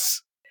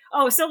this.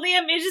 Oh, so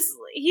Liam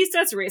he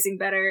starts racing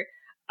better.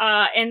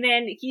 And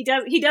then he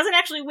doesn't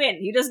actually win.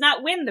 He does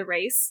not win the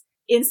race.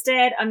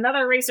 Instead,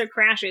 another racer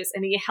crashes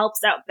and he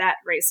helps out that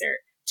racer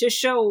to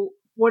show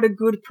what a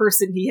good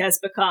person he has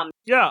become.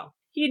 Yeah.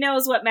 He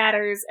knows what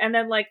matters. And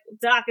then, like,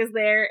 Doc is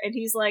there and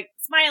he's like,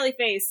 smiley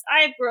face,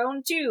 I've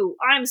grown too.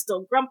 I'm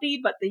still grumpy,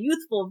 but the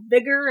youthful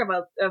vigor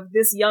of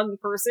this young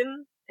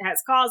person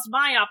has caused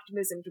my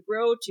optimism to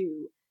grow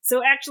too.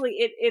 So actually,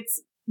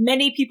 it's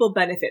many people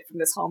benefit from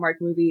this Hallmark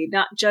movie,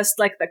 not just,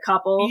 like, the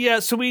couple. Yeah,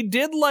 so we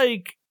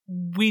didn't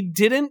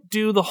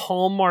do the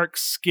Hallmark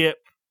skip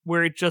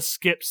where it just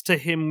skips to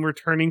him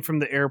returning from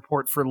the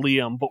airport for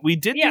Liam, but we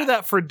did do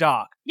that for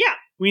Doc. Yeah.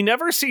 We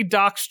never see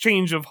Doc's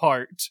change of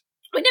heart.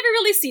 We never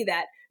really see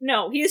that.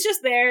 No, he's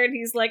just there and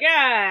he's like,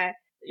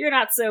 you're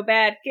not so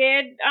bad,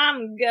 kid.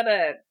 I'm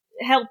gonna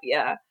help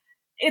ya.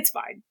 It's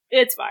fine.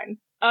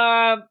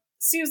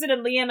 Susan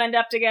and Liam end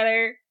up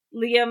together.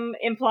 Liam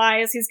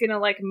implies he's gonna,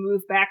 like,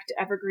 move back to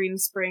Evergreen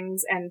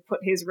Springs and put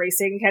his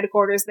racing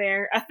headquarters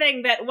there. A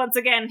thing that, once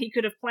again, he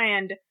could have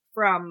planned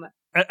from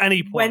at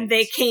any point when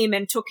they came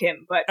and took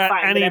him, but at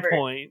fine, any whatever.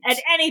 point. At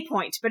any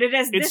point, but it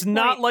is. It's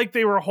not like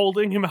they were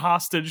holding him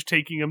hostage,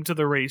 taking him to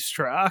the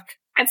racetrack.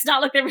 It's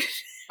not like they were.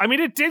 I mean,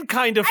 it did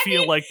kind of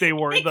feel like they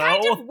were, they though.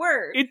 Kind of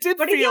were. It did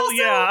but feel,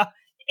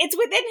 It's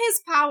within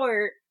his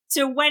power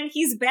to, when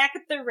he's back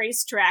at the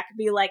racetrack,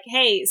 be like,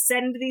 hey,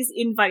 send these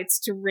invites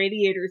to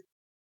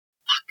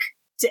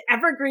to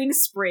Evergreen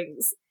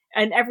Springs,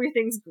 and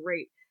everything's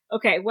great.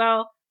 Okay,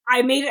 well,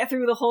 I made it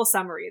through the whole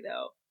summary,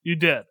 though. You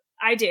did.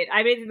 I did.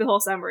 I made it through the whole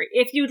summary.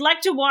 If you'd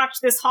like to watch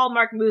this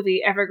Hallmark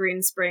movie,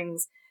 Evergreen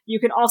Springs, you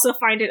can also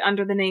find it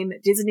under the name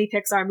Disney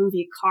Pixar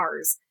movie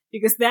Cars,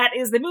 because that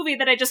is the movie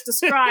that I just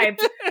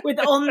described with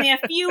only a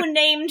few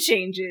name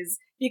changes.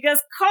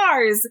 Because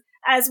Cars,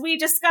 as we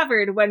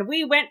discovered when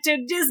we went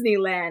to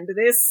Disneyland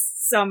this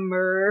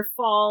summer,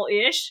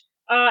 fall-ish,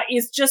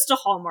 is just a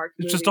Hallmark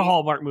movie. It's just a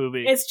Hallmark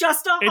movie. It's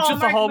just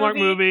a Hallmark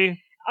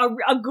movie.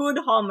 A good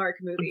Hallmark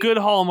movie. A good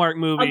Hallmark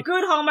movie. A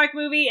good Hallmark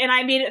movie, and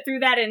I made it through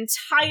that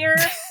entire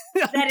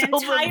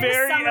summary.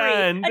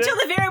 End. Until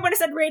the very when I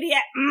said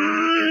Radiant.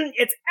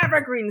 It's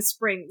Evergreen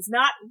Springs,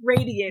 not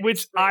Radiant.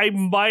 Which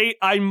Springs.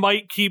 I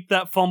might keep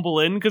that fumble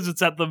in because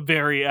it's at the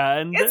very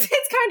end. It's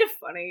kind of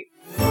funny.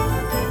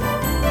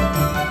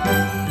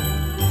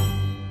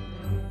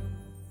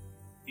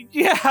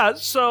 Yeah,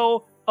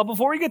 so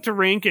before we get to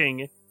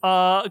ranking,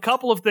 a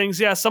couple of things.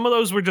 Yeah, some of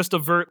those were just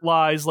overt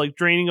lies, like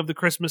draining of the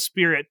Christmas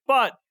spirit,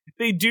 but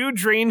they do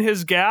drain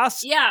his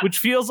gas, which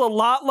feels a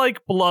lot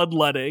like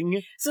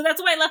bloodletting. So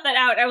that's why I left that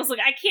out. I was like,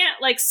 I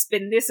can't, like,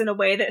 spin this in a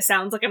way that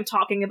sounds like I'm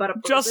talking about a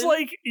person. Just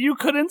like you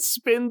couldn't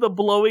spin the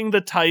blowing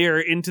the tire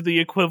into the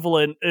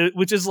equivalent,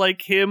 which is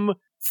like him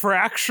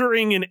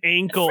fracturing an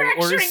ankle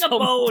or something. A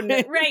bone,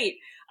 right.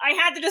 I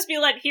had to just be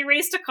like, he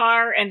raced a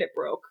car and it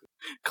broke.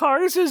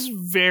 Cars is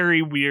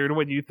very weird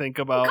when you think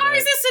about it. Cars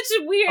is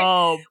such a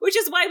weird, which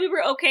is why we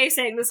were okay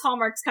saying this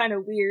Hallmark's kind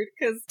of weird,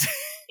 because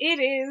it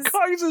is.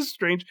 Cars is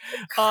strange.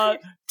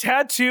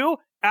 Tattoo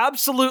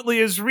absolutely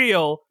is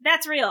real.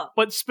 That's real.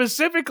 But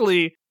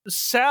specifically,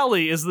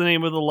 Sally is the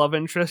name of the love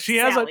interest. She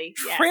has a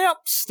tramp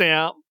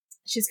stamp.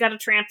 She's got a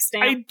tramp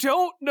stamp. I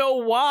don't know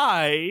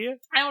why.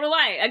 I don't know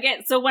why. Again,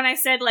 so when I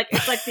said, like,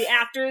 it's like the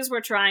actors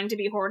were trying to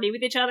be horny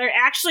with each other,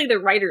 actually the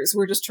writers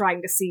were just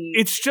trying to see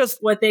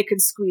what they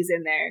could squeeze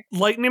in there.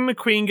 Lightning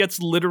McQueen gets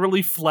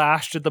literally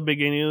flashed at the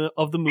beginning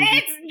of the movie.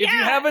 If you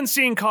haven't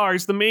seen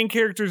Cars, the main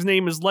character's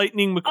name is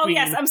Lightning McQueen. Oh,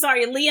 yes, I'm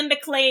sorry. Liam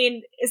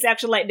McLean is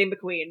actually Lightning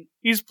McQueen.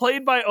 He's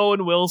played by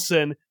Owen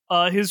Wilson.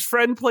 His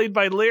friend, played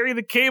by Larry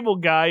the Cable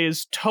Guy,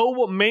 is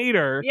Tow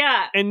Mater.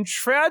 Yeah. And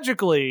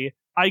tragically,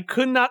 I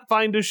could not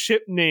find a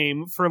ship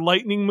name for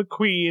Lightning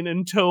McQueen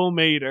and Tow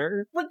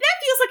Mater. Well, that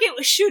feels like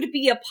it should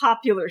be a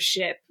popular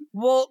ship.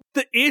 Well,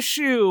 the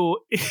issue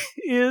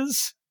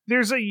is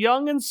there's a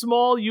young and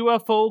small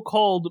UFO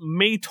called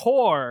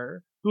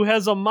Mator who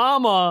has a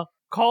mama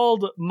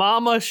called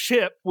Mama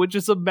Ship, which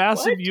is a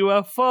massive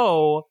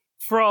UFO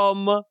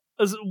from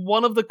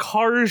one of the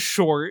Cars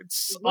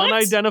shorts,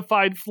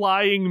 Unidentified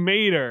Flying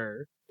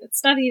Mater.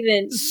 It's not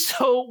even...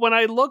 So when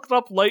I looked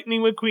up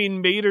Lightning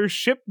McQueen Mater's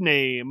ship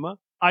name,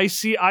 I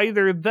see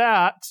either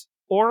that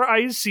or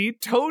I see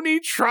Tony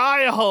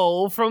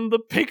Trihull from the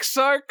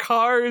Pixar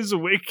Cars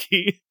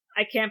wiki.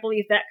 I can't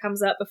believe that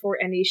comes up before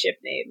any ship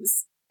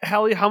names.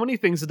 Hallie, how many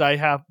things did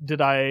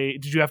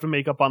you have to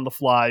make up on the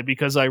fly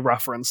because I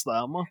referenced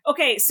them?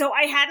 Okay, so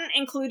I hadn't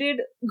included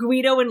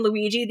Guido and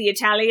Luigi, the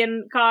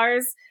Italian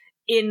cars,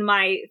 in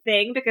my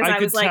thing because I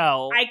was like,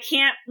 I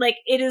can't, like,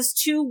 it is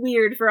too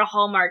weird for a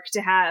Hallmark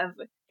to have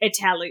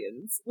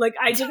Italians. Like,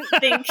 I didn't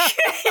think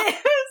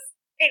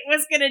it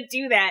was gonna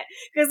do that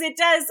because it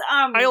does.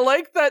 I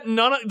like that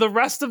none of the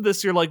rest of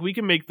this. You're like, we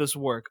can make this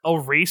work. A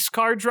race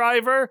car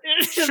driver,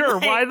 sure.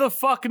 Like, why the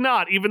fuck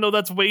not? Even though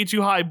that's way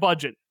too high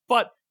budget.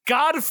 But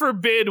God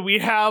forbid we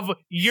have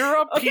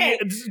European.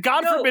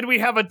 God forbid we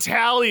have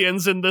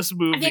Italians in this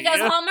movie. Because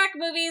Hallmark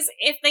movies,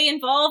 if they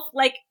involve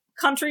like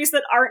countries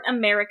that aren't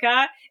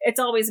America, it's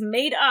always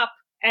made up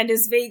and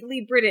is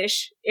vaguely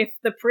British if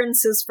the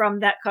prince is from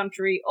that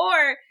country,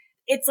 or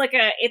it's like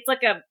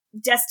a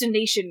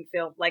destination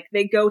film, like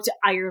they go to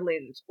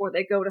Ireland or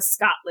they go to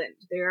Scotland.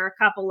 There are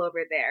a couple over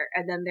there,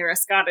 and then there are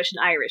Scottish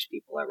and Irish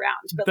people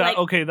around. But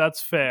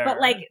that's fair. But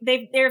like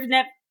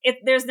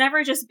there's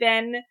never just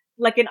been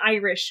like an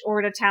Irish or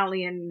an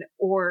Italian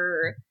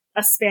or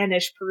a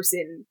Spanish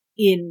person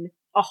in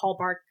a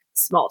Hallmark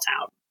small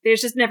town.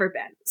 There's just never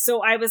been.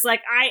 So I was like,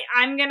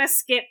 I'm gonna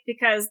skip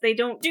because they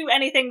don't do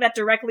anything that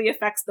directly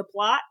affects the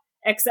plot,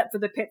 except for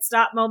the pit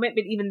stop moment,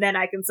 but even then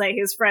I can say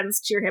his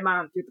friends cheer him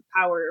on through the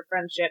power of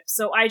friendship.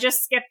 So I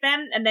just skipped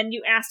them, and then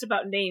you asked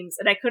about names,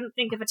 and I couldn't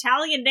think of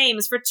Italian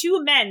names for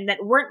two men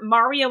that weren't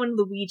Mario and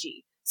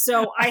Luigi.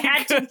 So I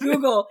had to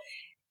Google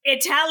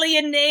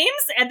Italian names,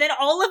 and then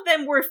all of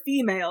them were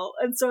female.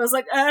 And so I was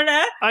like,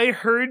 I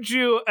heard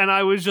you, and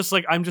I was just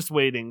like, I'm just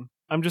waiting.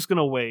 I'm just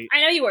gonna wait. I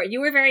know you were.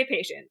 You were very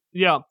patient.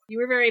 Yeah. You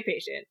were very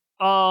patient.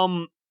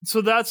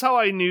 So that's how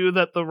I knew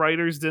that the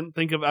writers didn't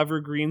think of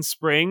Evergreen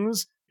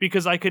Springs,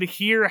 because I could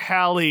hear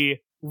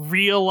Hallie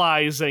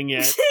realizing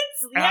it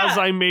as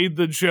I made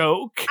the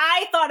joke.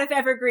 I thought of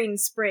Evergreen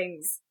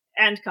Springs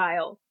and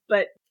Kyle,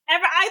 but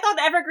I thought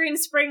Evergreen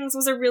Springs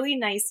was a really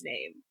nice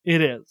name.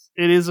 It is.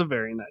 It is a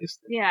very nice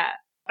name. Yeah.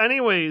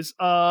 Anyways,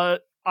 I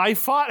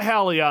fought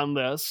Hallie on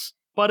this,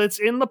 but it's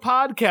in the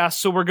podcast,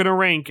 so we're gonna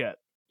rank it.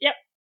 Yep.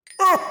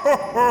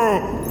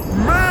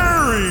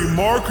 Merry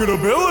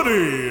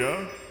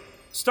marketability!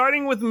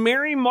 Starting with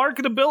Merry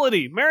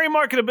Marketability. Merry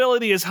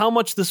Marketability is how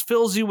much this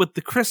fills you with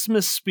the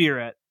Christmas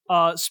spirit.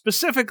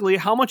 Specifically,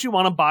 how much you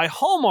want to buy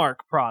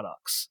Hallmark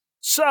products.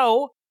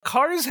 So,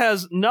 Cars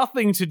has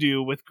nothing to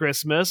do with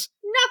Christmas.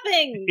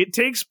 Nothing! It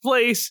takes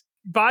place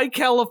by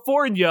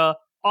California,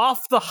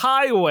 off the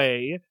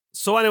highway.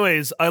 So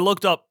anyways, I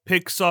looked up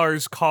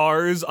Pixar's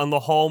Cars on the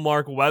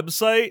Hallmark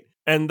website,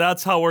 and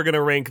that's how we're going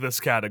to rank this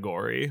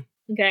category.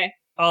 Okay.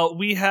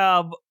 We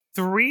have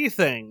 3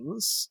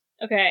 things.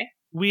 Okay.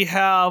 We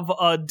have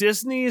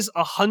Disney's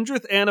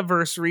 100th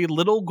anniversary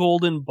Little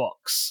Golden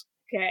Books.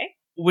 Okay.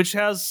 Which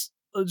has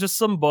just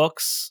some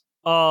books.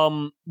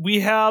 We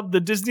have the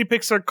Disney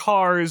Pixar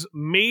Cars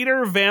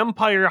Mater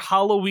Vampire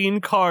Halloween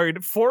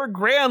card for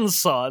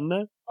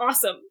grandson.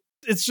 Awesome.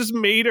 It's just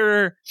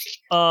Mater,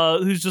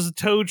 who's just a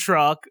tow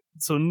truck.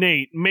 So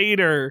Nate,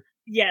 Mater.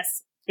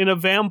 Yes. In a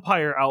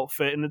vampire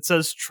outfit, and it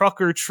says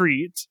Truck or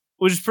Treat,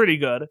 which is pretty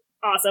good.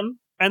 Awesome.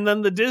 And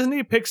then the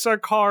Disney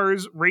Pixar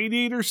Cars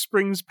Radiator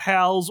Springs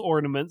Pals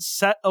ornament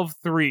set of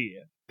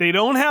 3. They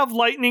don't have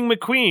Lightning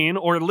McQueen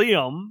or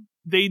Liam.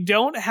 They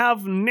don't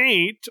have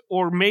Nate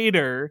or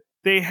Mater.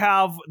 They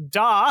have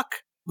Doc,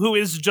 who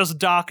is just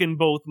Doc in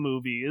both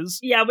movies.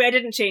 Yeah, I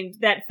didn't change.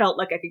 That felt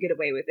like I could get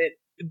away with it.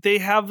 They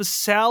have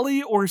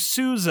Sally or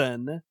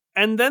Susan.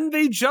 And then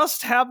they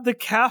just have the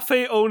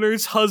cafe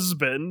owner's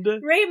husband.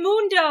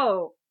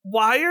 Raymundo!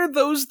 Why are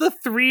those the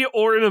 3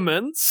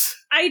 ornaments?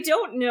 I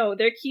don't know.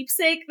 They're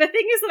keepsake. The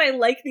thing is that I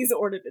like these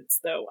ornaments,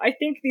 though. I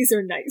think these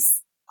are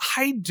nice.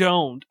 I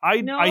don't.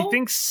 I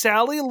think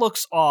Sally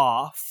looks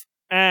off,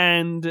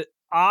 and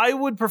I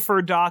would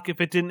prefer Doc if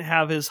it didn't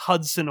have his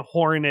Hudson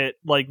Hornet,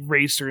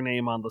 racer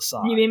name on the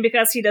side. You mean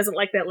because he doesn't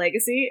like that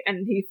legacy,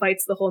 and he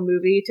fights the whole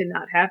movie to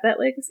not have that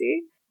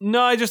legacy?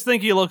 No, I just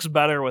think he looks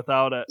better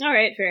without it. All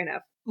right, fair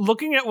enough.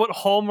 Looking at what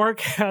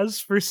Hallmark has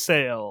for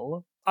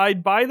sale,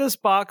 I'd buy this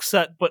box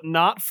set, but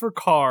not for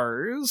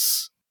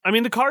Cars. I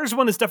mean, the Cars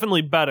one is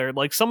definitely better.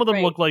 Some of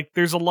them look like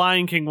there's a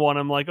Lion King one.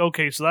 I'm like,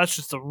 okay, so that's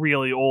just a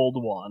really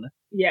old one.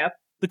 Yeah.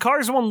 The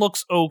Cars one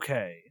looks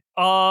okay.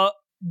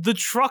 The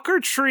Truck or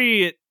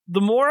Treat,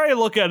 the more I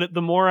look at it,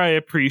 the more I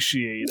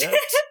appreciate it.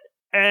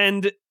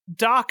 And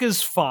Doc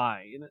is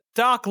fine.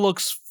 Doc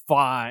looks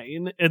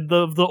fine. And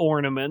the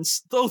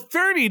ornaments. Though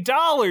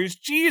 $30,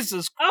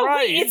 Jesus Christ. Oh,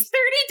 wait, it's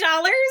 $30?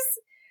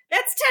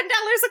 That's $10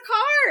 a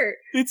card.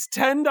 It's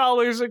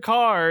 $10 a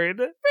card.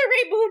 For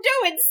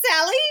Raymundo and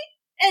Sally?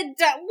 And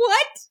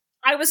what?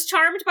 I was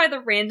charmed by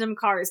the random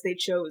cars they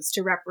chose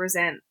to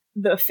represent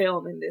the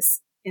film in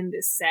this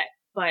set,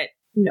 but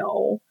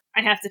no,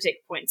 I have to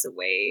take points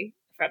away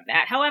from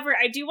that. However,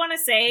 I do want to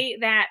say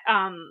that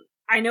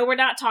I know we're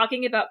not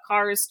talking about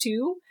Cars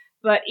 2,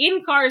 but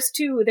in Cars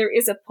 2 there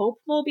is a Pope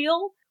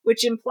Mobile,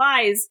 which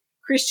implies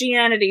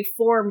Christianity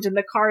formed in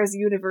the Cars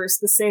universe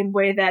the same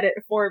way that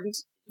it formed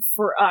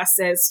for us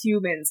as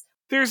humans.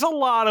 There's a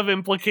lot of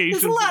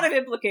implications. There's a lot of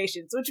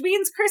implications, which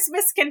means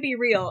Christmas can be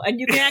real, and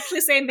you can actually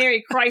say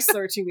Merry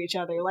Chrysler to each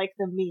other, like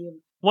the meme.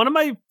 One of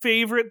my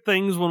favorite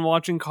things when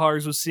watching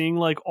Cars was seeing,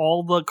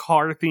 all the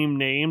car-themed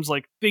names.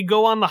 They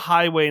go on the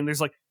highway, and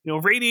there's,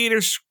 Radiator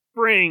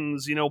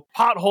Springs,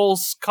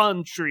 Potholes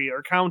Country,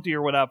 or County,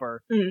 or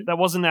whatever. Mm-hmm. That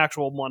wasn't an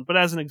actual one, but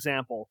as an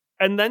example.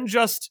 And then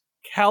just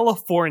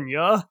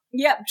California.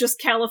 Yep, just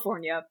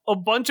California. A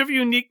bunch of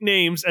unique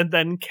names, and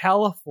then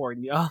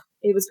California.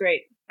 It was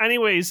great.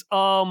 Anyways,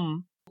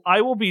 I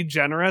will be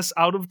generous.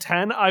 Out of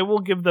 10, I will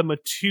give them a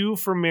 2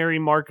 for Merry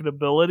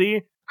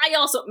Marketability. I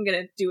also am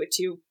going to do it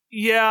too.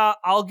 Yeah,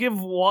 I'll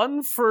give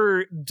 1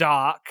 for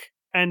Doc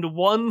and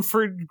 1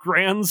 for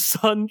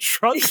Grandson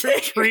Truck or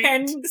Treat.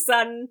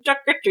 Grandson Truck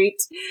or Treat.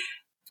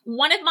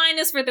 One of mine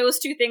is for those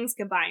two things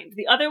combined.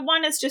 The other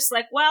one is just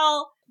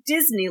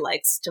Disney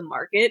likes to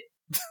market.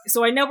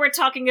 So I know we're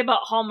talking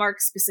about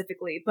Hallmark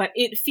specifically, but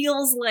it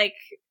feels like...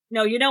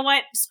 No, you know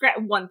what?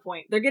 Scrap 1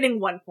 point. They're getting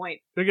 1 point.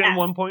 They're getting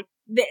 1 point?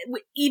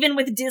 Even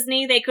with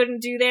Disney, they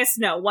couldn't do this?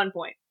 No, 1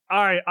 point.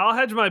 All right, I'll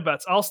hedge my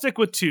bets. I'll stick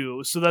with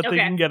 2 so that they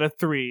can get a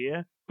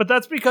 3. But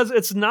that's because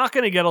it's not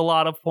going to get a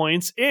lot of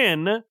points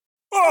in...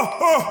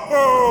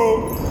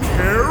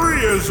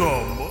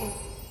 Carryism!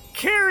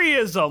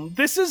 Carryism!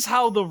 This is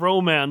how the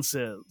romance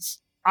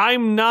is.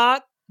 I'm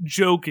not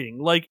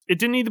joking. It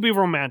didn't need to be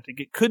romantic.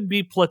 It could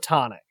be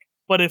platonic.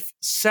 But if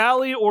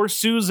Sally or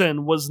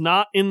Susan was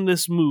not in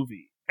this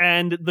movie,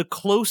 and the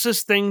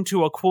closest thing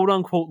to a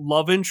quote-unquote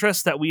love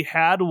interest that we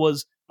had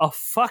was a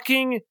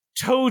fucking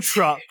tow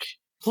truck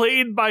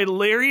played by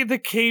Larry the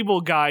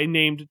Cable Guy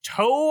named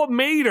Tow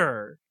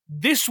Mater,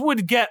 this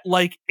would get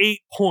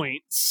 8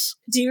 points.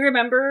 Do you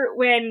remember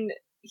when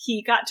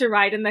he got to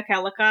ride in the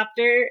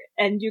helicopter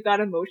and you got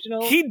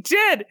emotional? He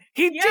did!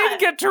 He did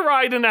get to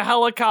ride in a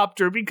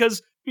helicopter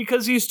because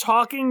he's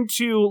talking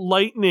to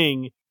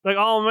Lightning.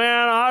 Oh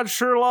man, I'd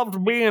sure love to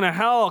be in a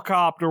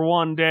helicopter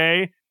one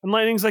day. And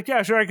Lightning's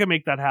yeah, sure, I can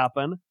make that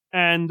happen.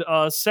 And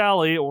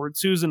Sally, or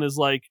Susan, is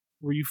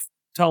were you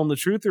telling the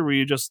truth, or were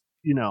you just,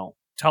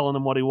 telling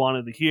him what he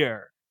wanted to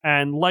hear?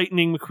 And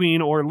Lightning McQueen,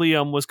 or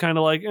Liam, was kind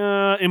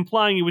of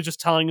implying he was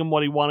just telling him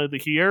what he wanted to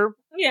hear.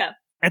 Yeah.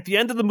 At the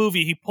end of the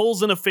movie, he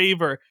pulls in a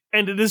favor,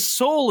 and it is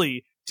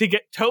solely to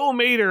get Tow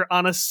Mater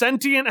on a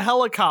sentient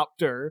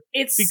helicopter.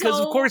 Because,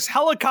 of course,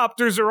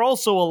 helicopters are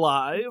also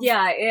alive.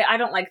 Yeah, I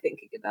don't like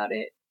thinking about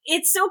it.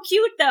 It's so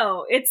cute,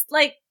 though. It's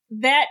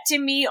that, to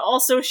me,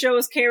 also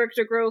shows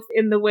character growth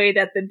in the way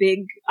that the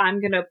big, I'm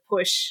gonna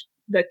push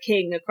the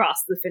king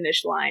across the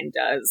finish line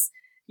does.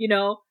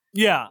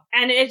 Yeah.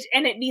 And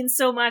it means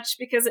so much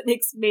because it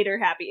makes Mater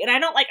happy. And I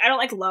don't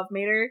like Love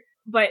Mater,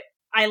 but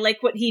I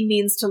like what he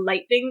means to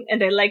Lightning,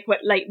 and I like what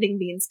Lightning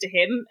means to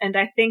him, and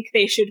I think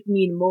they should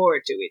mean more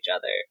to each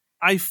other.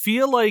 I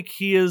feel like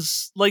he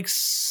is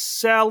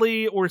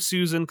Sally or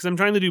Susan, because I'm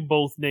trying to do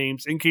both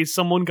names in case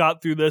someone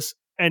got through this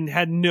and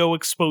had no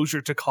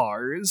exposure to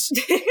Cars.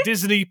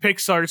 Disney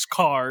Pixar's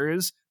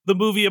Cars, the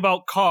movie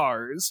about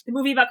cars. The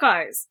movie about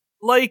cars.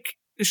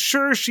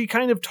 Sure, she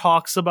kind of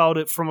talks about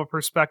it from a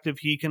perspective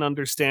he can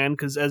understand,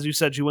 because as you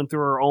said, she went through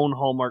her own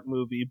Hallmark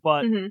movie,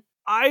 but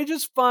I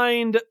just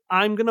find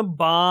I'm gonna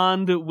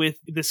bond with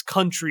this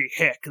country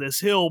hick, this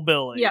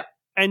hillbilly,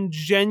 and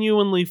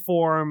genuinely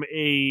form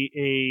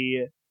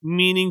a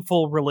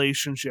meaningful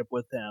relationship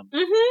with him.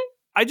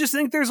 I just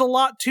think there's a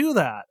lot to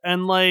that,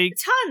 and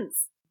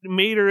tons.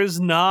 Mater is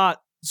not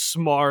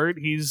smart.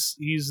 He's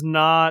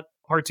not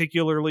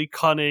particularly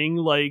cunning.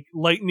 Like,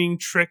 lightning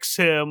tricks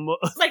him.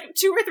 Like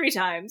 2 or 3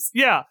 times.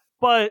 Yeah,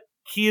 but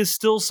he is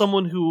still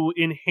someone who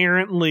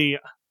inherently...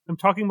 I'm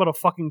talking about a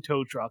fucking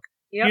tow truck.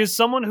 Yep. He is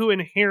someone who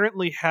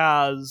inherently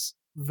has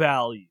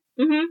value.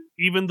 Mm-hmm.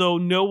 Even though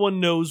no one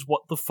knows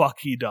what the fuck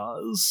he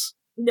does.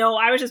 No,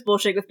 I was just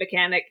bullshitting with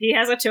Mechanic. He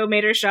has a tow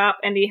mater shop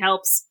and he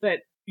helps, but...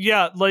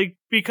 Yeah, like,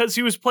 because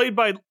he was played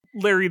by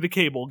Larry the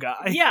Cable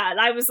Guy. Yeah,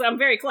 I'm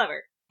very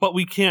clever. But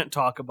we can't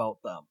talk about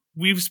them.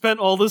 We've spent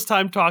all this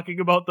time talking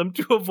about them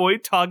to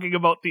avoid talking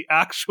about the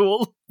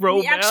actual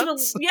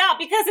romance. Yeah,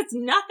 because it's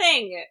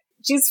nothing.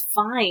 She's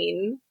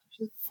fine.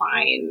 She's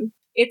fine.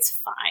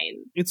 It's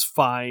fine. It's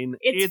fine.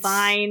 It's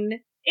fine.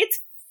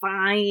 It's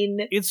fine.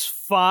 It's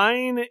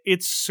fine.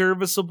 It's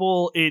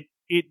serviceable. It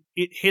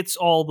hits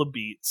all the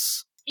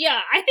beats. Yeah,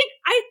 I think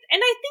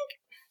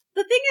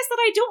the thing is that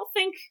I don't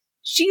think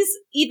she's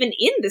even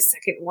in the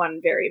second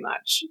one very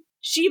much.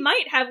 She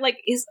might have, like,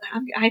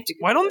 I have to...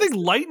 Well, I don't think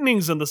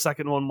Lightning's in the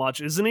second one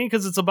much, isn't he?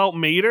 Because it's about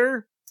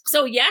Mater?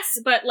 So, yes,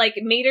 but, like,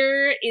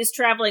 Mater is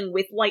traveling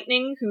with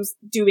Lightning, who's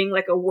doing,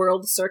 like, a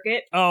world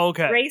circuit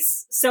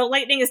race. So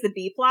Lightning is the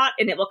B-plot,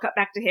 and it will cut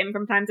back to him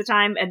from time to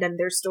time, and then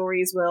their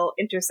stories will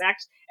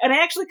intersect. And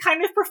I actually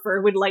kind of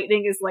prefer when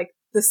Lightning is, like,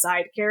 the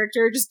side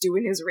character, just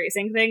doing his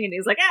racing thing, and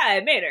he's like,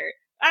 Mater,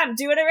 I'm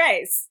doing a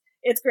race.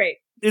 It's great.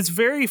 It's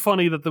very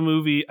funny that the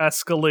movie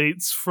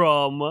escalates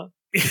from...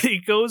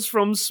 It goes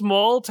from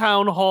small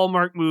town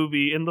Hallmark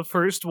movie in the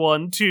first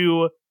one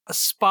to a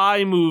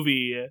spy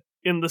movie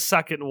in the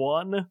second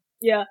one.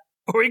 Yeah.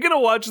 Are we gonna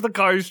watch the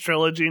Cars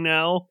trilogy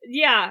now?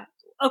 Yeah.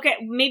 Okay,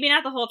 maybe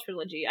not the whole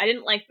trilogy. I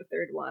didn't like the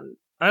third one.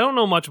 I don't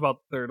know much about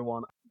the third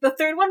one. The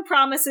third one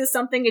promises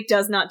something it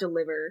does not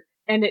deliver,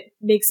 and it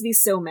makes me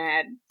so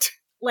mad.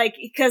 Like,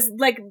 because,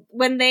 like,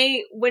 when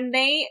they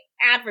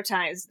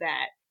advertised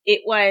that,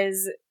 it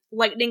was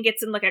Lightning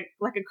gets in like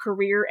a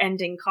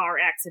career-ending car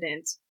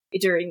accident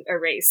during a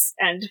race,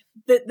 and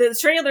the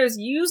trailers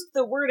used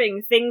the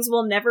wording, things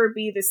will never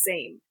be the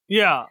same.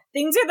 Yeah.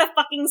 Things are the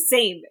fucking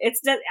same. It's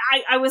that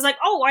I was like,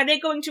 oh, are they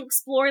going to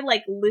explore,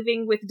 like,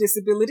 living with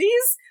disabilities?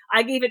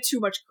 I gave it too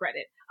much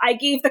credit. I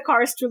gave the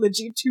Cars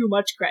trilogy too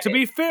much credit. To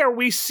be fair,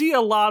 we see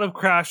a lot of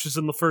crashes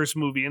in the first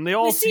movie, and they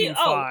all seem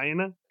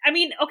fine. I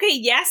mean, okay,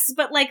 yes,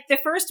 but, like, the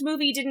first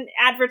movie didn't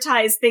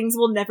advertise things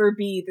will never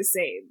be the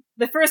same.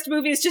 The first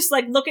movie is just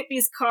like, look at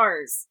these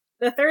cars.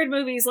 The third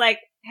movie is like,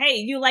 hey,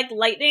 you like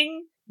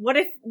Lightning? What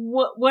if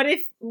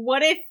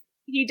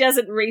he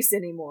doesn't race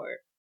anymore?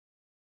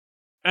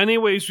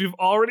 Anyways, we've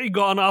already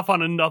gone off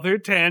on another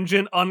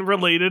tangent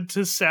unrelated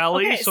to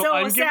Sally, okay, so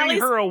I'm giving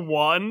her a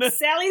 1.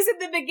 Sally's in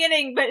the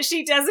beginning, but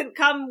she doesn't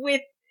come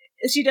with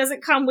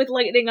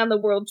Lightning on the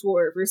world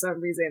tour for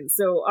some reason.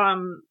 So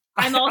I'm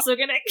also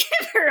gonna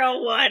give her a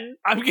 1.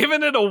 I'm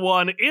giving it a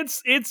 1.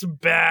 It's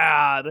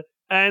bad.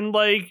 And,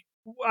 like,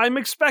 I'm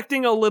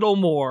expecting a little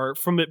more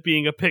from it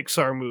being a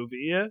Pixar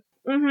movie.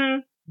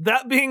 Mm-hmm.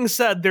 That being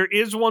said, there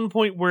is one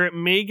point where it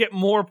may get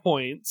more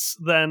points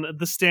than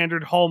the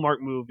standard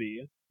Hallmark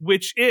movie,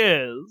 which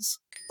is...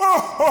 Oh,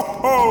 ho,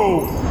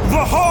 ho!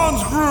 The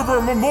Hans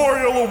Gruber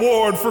Memorial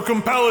Award for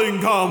Compelling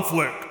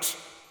Conflict.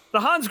 The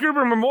Hans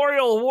Gruber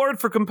Memorial Award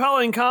for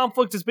Compelling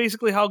Conflict is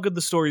basically how good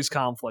the story's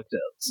conflict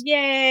is.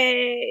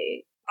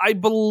 Yay! I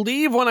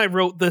believe when I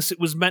wrote this, it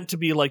was meant to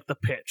be like the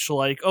pitch.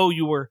 Like, oh,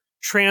 you were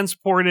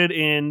transported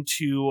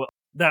into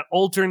that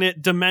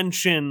alternate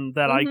dimension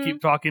that I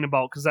keep talking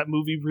about because that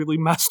movie really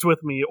messed with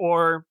me.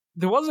 Or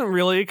there wasn't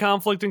really a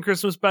conflict in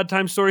Christmas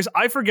Bedtime Stories.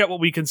 I forget what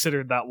we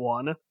considered that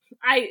one.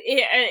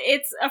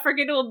 It's a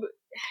forgettable...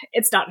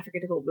 It's not a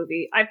forgettable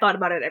movie. I've thought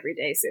about it every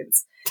day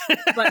since.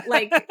 But,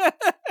 like...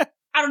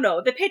 I don't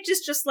know. The pitch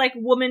is just like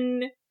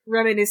woman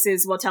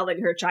reminisces while telling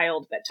her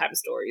child bedtime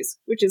stories,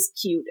 which is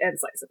cute and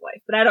slice of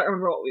life. But I don't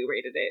remember what we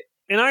rated it.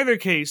 In either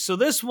case, so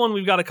this one,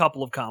 we've got a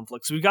couple of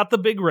conflicts. We've got the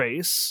big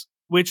race,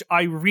 which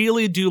I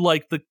really do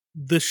like the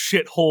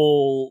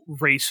shithole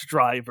race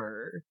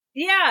driver.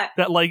 Yeah.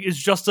 That, like, is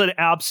just an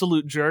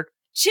absolute jerk.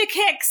 Chick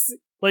Hicks!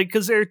 Like,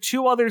 because there are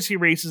 2 others he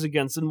races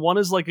against, and one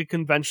is like a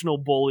conventional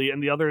bully,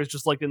 and the other is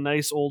just like a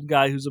nice old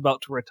guy who's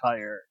about to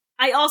retire.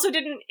 I also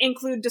didn't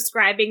include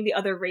describing the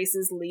other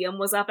races Liam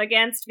was up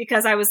against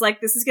because I was like,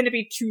 this is going to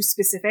be too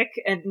specific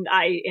and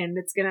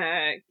it's going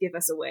to give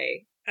us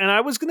away. And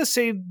I was going to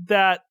say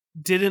that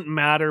didn't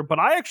matter, but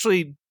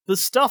the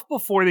stuff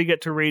before they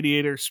get to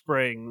Radiator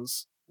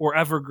Springs or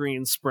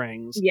Evergreen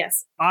Springs,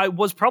 yes,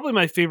 was probably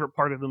my favorite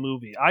part of the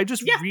movie. I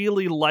just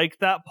really liked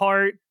that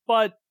part,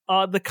 but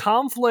the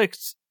conflict,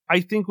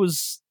 I think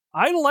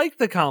I liked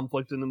the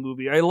conflict in the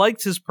movie. I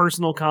liked his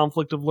personal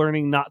conflict of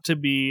learning not to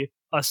be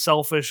a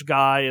selfish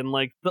guy, and,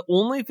 like, the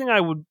only thing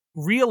I would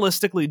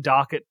realistically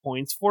dock it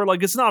points for,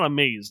 like, it's not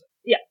amazing.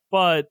 Yeah.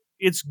 But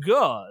it's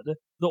good.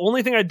 The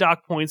only thing I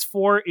dock points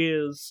for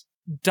is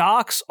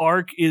Doc's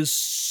arc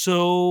Doc's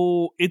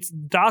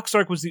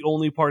arc was the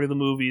only part of the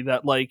movie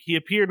that, like, he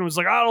appeared and was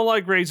like, I don't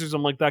like racers.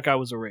 I'm like, that guy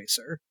was a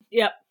racer.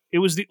 Yep. It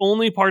was the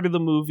only part of the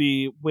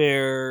movie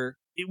where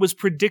it was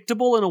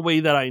predictable in a way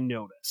that I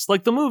noticed.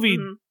 Like, the movie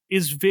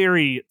is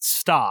very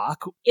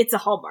stock. It's a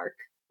Hallmark.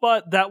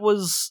 But that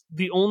was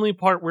the only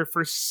part where,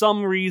 for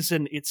some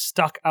reason, it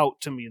stuck out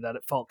to me that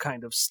it felt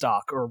kind of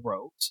stock or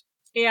rote.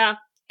 Yeah.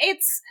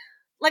 It's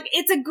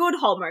a good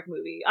Hallmark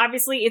movie.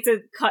 Obviously, it's a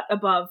cut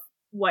above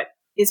what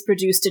is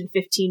produced in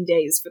 15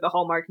 days for the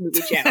Hallmark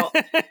movie channel.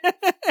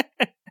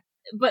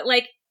 But,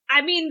 like,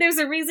 I mean, there's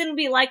a reason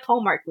we like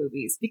Hallmark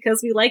movies,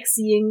 because we like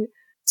seeing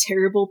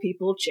terrible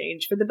people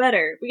change for the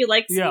better. We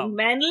like seeing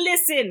men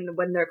listen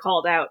when they're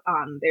called out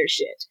on their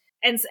shit.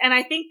 And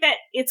I think that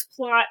its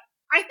plot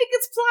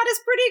is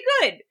pretty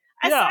good.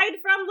 Aside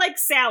from, like,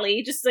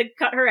 Sally, just, like,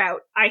 cut her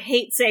out. I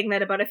hate saying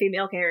that about a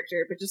female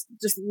character, but just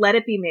let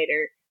it be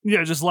Mater.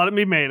 Yeah, just let it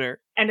be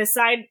Mater. And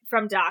aside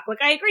from Doc,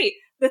 like, I agree.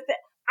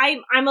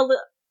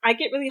 I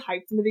get really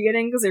hyped in the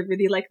beginning because I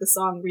really like the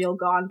song Real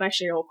Gone by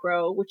Sheryl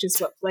Crow, which is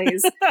what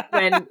plays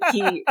when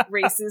he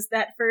races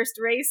that first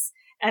race.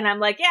 And I'm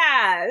like,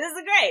 yeah, this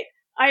is great.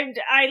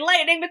 I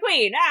Lightning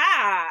McQueen.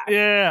 Ah,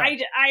 yeah.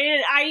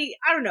 I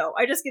don't know.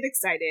 I just get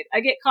excited. I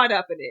get caught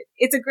up in it.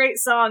 It's a great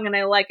song, and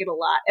I like it a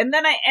lot. And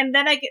then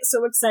I get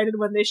so excited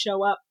when they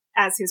show up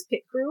as his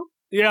pit crew.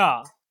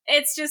 Yeah,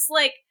 it's just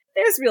like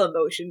there's real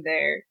emotion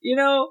there. You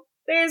know,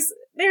 there's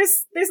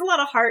a lot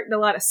of heart and a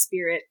lot of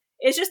spirit.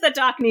 It's just that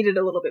Doc needed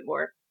a little bit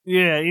more.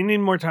 Yeah, you need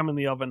more time in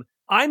the oven.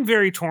 I'm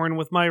very torn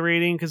with my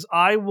rating because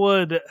I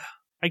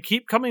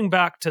keep coming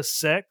back to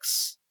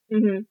 6.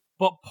 Mm-hmm.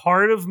 But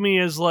part of me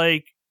is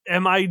like,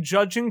 am I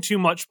judging too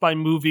much by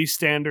movie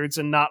standards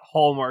and not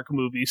Hallmark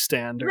movie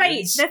standards?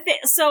 Right.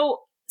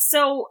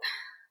 So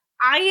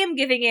I am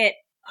giving it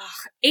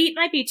 8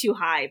 might be too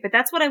high, but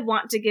that's what I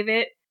want to give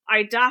it.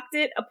 I docked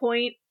it a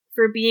point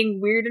for being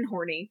weird and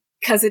horny,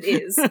 because it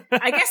is.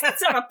 I guess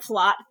that's not a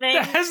plot thing.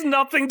 That has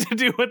nothing to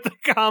do with the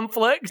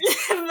conflict.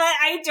 But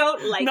I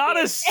don't like not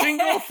it. A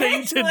single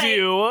thing to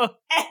do.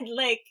 And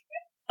like,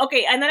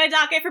 okay, and then I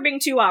dock it for being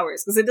 2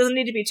 hours, because it doesn't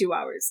need to be 2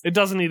 hours. It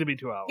doesn't need to be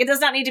 2 hours. It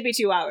does not need to be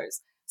 2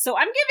 hours. So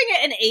I'm giving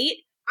it an 8.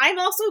 I'm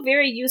also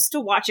very used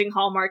to watching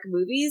Hallmark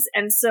movies,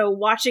 and so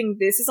watching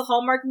this as a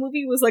Hallmark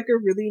movie was like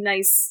a really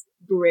nice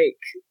break.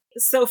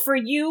 So for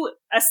you,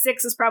 a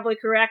 6 is probably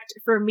correct.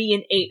 For me,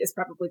 an 8 is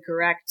probably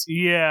correct.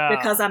 Yeah.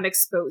 Because I'm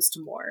exposed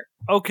to more.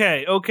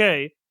 Okay.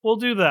 We'll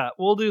do that.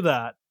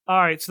 All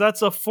right, so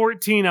that's a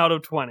 14 out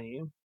of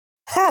 20.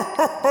 Ho,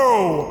 ho,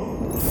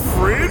 ho!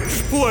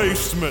 Fridge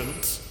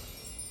placement.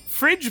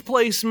 Fridge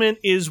placement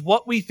is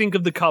what we think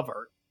of the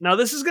cover. Now,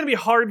 this is going to be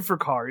hard for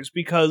Cars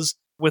because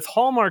with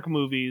Hallmark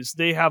movies,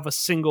 they have a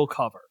single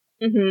cover.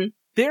 Mm-hmm.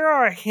 There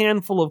are a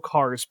handful of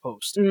Cars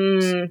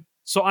posters.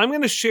 So I'm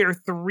going to share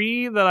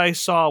 3 that I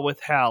saw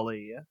with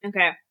Hallie.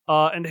 Okay.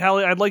 And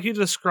Hallie, I'd like you to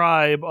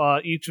describe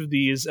each of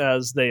these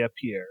as they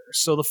appear.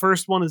 So the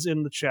first one is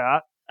in the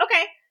chat.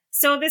 Okay.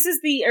 So this is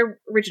the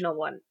original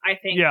one, I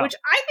think, which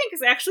I think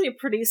is actually a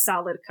pretty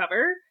solid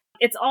cover.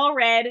 It's all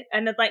red,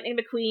 and the Lightning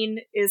McQueen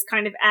is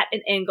kind of at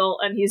an angle,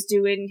 and he's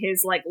doing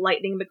his, like,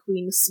 Lightning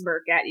McQueen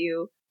smirk at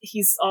you.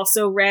 He's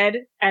also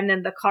red, and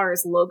then the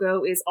Cars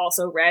logo is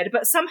also red,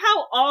 but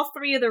somehow all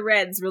 3 of the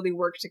reds really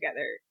work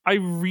together. I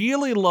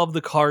really love the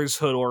Cars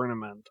hood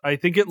ornament. I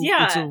think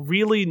it's a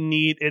really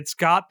neat, it's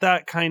got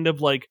that kind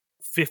of, like,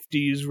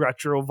 50s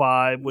retro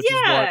vibe, which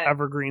is what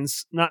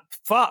Evergreen's,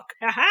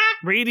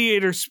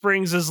 Radiator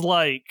Springs is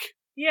like.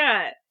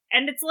 Yeah,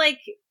 and it's like,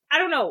 I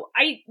don't know,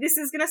 this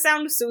is gonna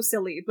sound so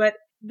silly, but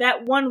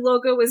that one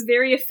logo is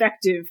very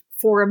effective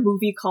for a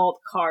movie called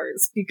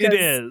Cars. Because, it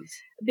is.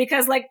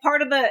 Because, like,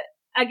 part of the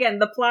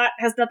plot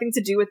has nothing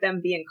to do with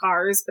them being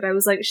cars, but I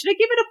was like, should I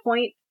give it a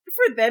point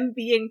for them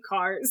being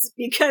cars?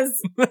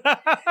 Because,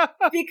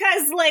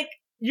 like...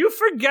 You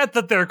forget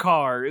that they're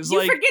cars.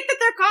 You forget that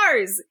they're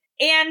cars!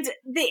 And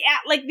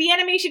the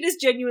animation is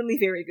genuinely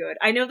very good.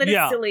 I know that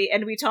it's silly,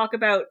 and we talk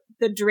about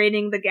the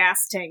draining the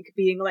gas tank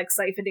being like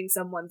siphoning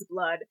someone's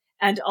blood,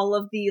 and all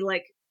of the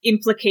like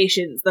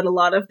implications that a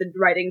lot of the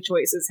writing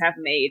choices have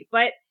made.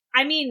 But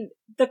I mean,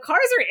 the cars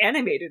are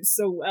animated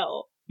so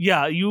well.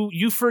 Yeah,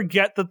 you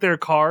forget that they're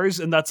cars,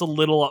 and that's a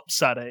little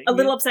upsetting.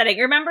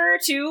 Remember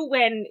too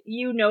when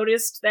you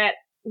noticed that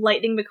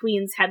Lightning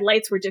McQueen's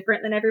headlights were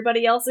different than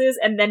everybody else's,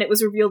 and then it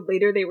was revealed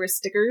later they were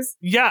stickers?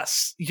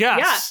 Yes.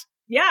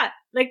 Yeah,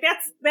 like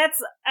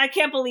that's I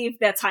can't believe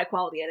that's high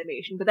quality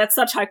animation, but that's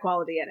such high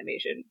quality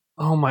animation.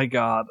 Oh my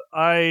god.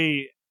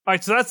 Alright,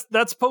 so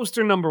that's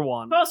poster number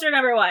 1. Poster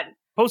number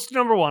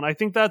 1. I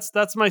think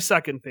that's my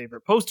second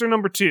favorite. Poster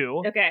number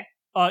 2. Okay.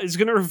 Is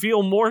going to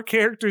reveal more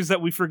characters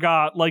that we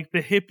forgot, like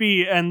the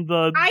hippie and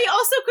the I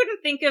also couldn't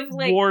think of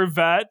like war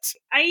vet.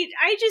 I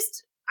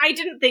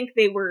didn't think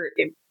they were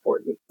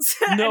important.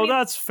 No,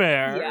 that's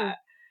fair. Yeah.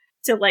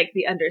 To like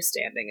the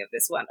understanding of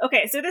this one.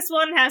 Okay, so this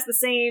one has the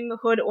same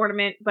hood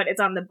ornament, but it's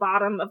on the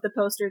bottom of the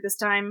poster this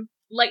time.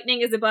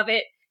 Lightning is above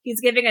it.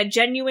 He's giving a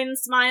genuine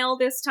smile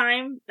this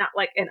time, not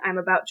like an I'm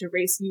about to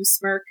race you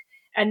smirk.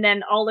 And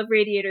then all of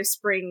Radiator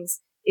Springs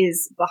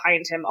is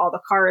behind him, all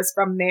the cars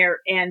from there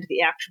and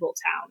the actual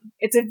town.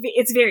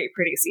 It's very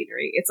pretty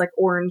scenery. It's like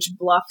orange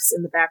bluffs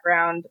in the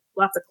background,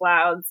 lots of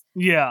clouds.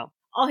 Yeah.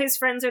 All his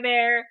friends are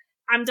there.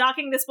 I'm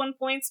docking this 1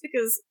 point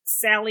because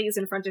Sally is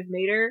in front of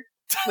Mater,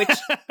 which,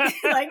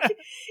 like,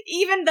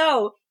 even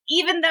though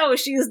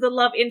she's the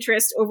love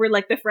interest over,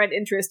 like, the friend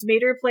interest,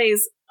 Mater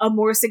plays a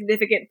more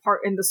significant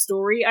part in the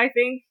story, I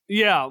think.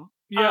 Yeah.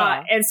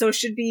 And so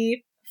should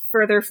be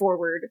further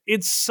forward.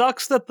 It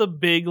sucks that the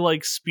big,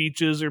 like,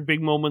 speeches or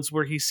big moments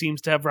where he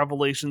seems to have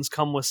revelations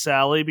come with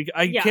Sally.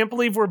 I can't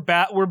believe we're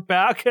back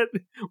at...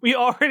 We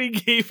already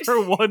gave her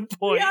 1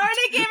 point. We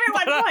already gave her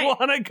 1 point! I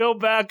want to go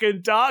back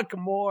and talk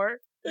more.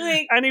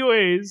 Like,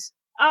 anyways.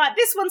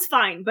 This one's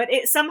fine, but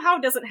it somehow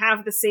doesn't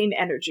have the same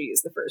energy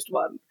as the first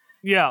one.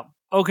 Yeah.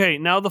 Okay,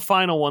 now the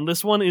final one.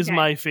 This one is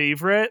my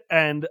favorite,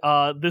 and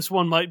this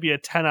one might be a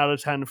 10 out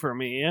of 10 for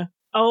me.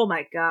 Oh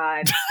my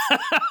god.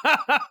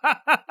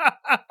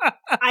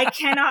 I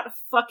cannot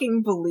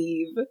fucking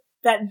believe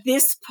that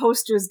this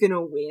poster's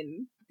gonna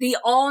win. The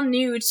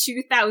all-new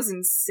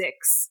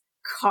 2006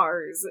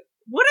 Cars.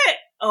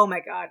 Oh my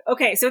god.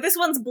 Okay, so this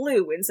one's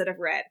blue instead of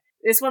red.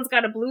 This one's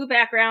got a blue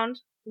background.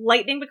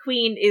 Lightning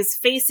McQueen is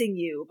facing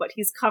you, but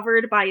he's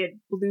covered by a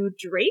blue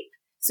drape,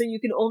 so you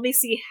can only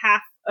see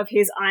half of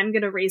his "I'm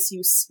gonna race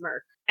you"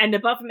 smirk. And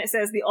above him it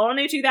says the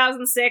all-new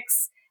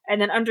 2006,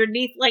 and then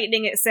underneath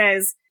Lightning it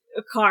says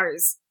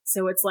Cars.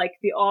 So it's like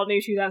the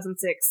all-new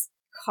 2006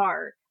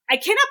 car. I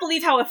cannot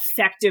believe how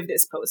effective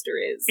this poster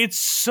is. It's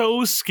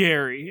so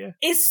scary.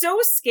 It's so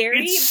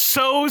scary. It's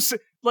so...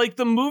 Like,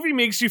 the movie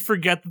makes you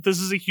forget that this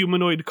is a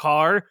humanoid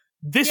car.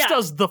 This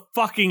does the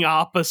fucking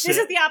opposite. This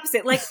is the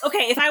opposite. Like,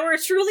 okay, if I were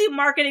truly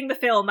marketing the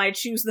film, I'd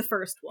choose the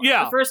first one.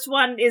 Yeah. The first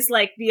one is,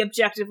 like, the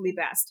objectively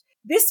best.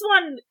 This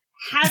one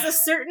has a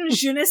certain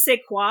je ne sais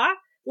quoi.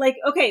 Like,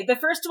 okay, the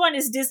first one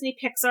is Disney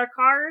Pixar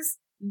Cars.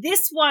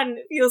 This one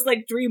feels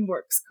like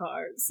DreamWorks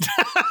Cars.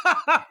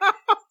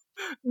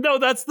 No,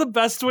 that's the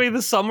best way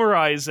to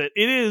summarize it.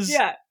 It is.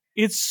 Yeah.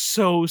 It's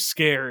so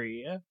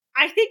scary.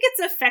 I think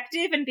it's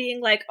effective in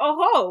being like, oh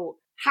ho,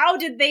 how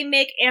did they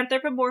make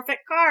anthropomorphic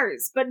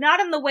cars? But not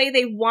in the way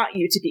they want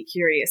you to be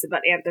curious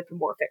about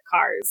anthropomorphic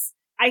cars.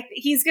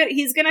 He's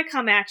gonna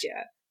come at you.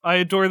 I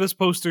adore this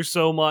poster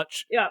so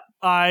much. Yeah.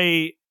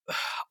 I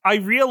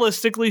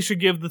realistically should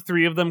give the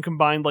three of them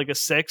combined like a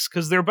 6,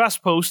 because their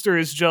best poster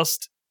is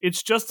just...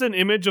 It's just an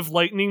image of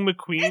Lightning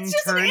McQueen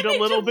turned a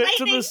little bit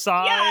to the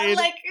side. Yeah,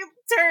 like,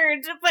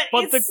 turned,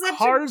 but the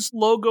Cars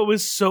logo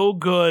is so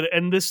good,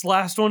 and this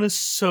last one is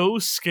so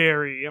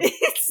scary.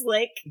 It's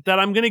like... That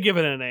I'm gonna give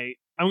it an 8.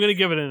 I'm gonna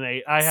give it an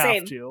 8. I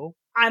have to.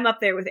 I'm up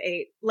there with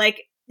 8.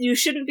 Like, you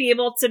shouldn't be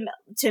able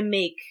to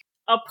make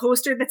a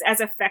poster that's as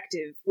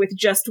effective with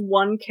just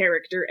one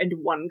character and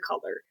one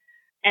color.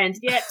 And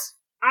yet,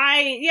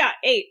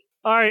 8.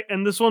 Alright,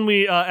 and this one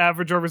we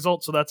average our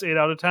results, so that's 8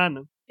 out of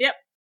 10. Yep.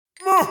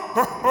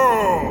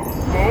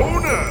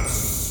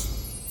 Bonus!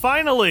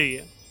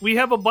 Finally, we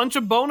have a bunch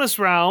of bonus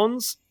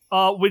rounds,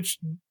 which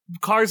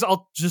Cars,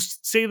 I'll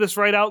just say this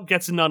right out,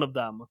 gets none of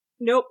them.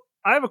 Nope.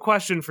 I have a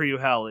question for you,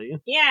 Hallie.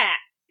 Yeah.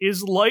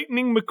 Is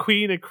Lightning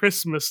McQueen a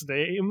Christmas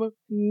name?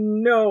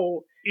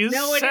 No.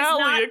 No,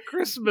 Sally a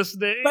Christmas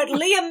name? But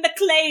Liam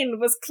McLean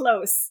was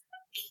close.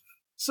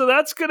 So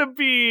that's gonna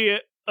be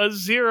a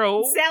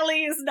 0.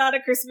 Sally is not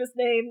a Christmas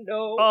name,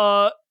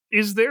 no.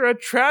 Is there a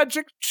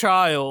tragic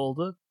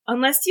child?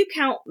 Unless you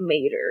count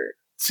Mater.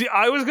 See,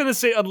 I was gonna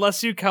say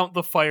unless you count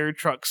the fire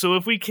truck, so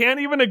if we can't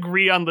even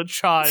agree on the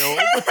child...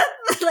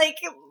 Like,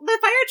 the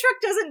fire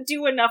truck doesn't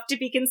do enough to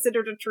be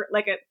considered a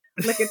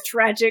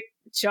tragic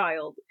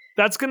child.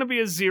 That's gonna be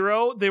a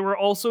 0. They were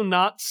also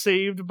not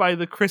saved by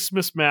the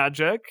Christmas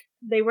magic.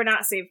 They were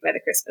not saved by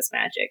the Christmas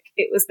magic.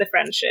 It was the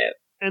friendship.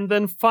 And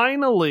then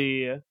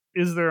finally,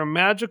 is there a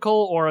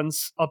magical or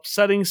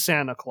upsetting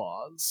Santa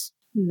Claus?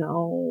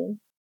 No.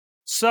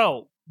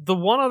 So, the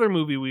one other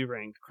movie we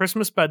ranked,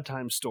 Christmas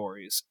Bedtime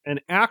Stories, an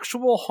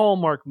actual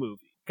Hallmark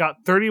movie, got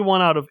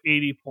 31 out of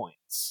 80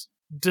 points.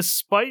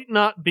 Despite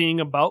not being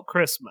about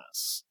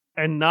Christmas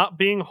and not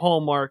being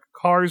Hallmark,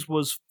 Cars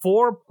was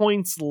 4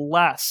 points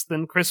less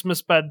than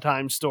Christmas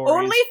Bedtime Stories.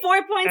 Only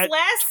 4 points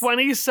less?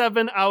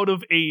 27 out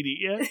of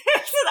 80.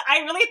 I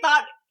really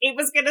thought it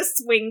was going to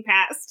swing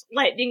past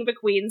Lightning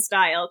McQueen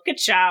style.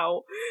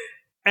 Ka-chow.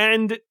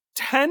 And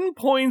 10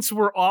 points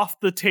were off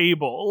the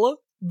table.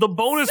 The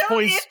bonus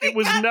points it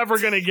was never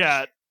going to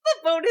get. The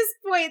bonus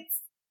points.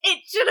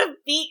 It should have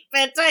beat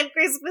Bedtime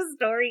Christmas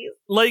Stories.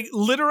 Like,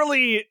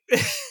 literally,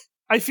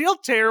 I feel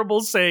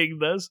terrible saying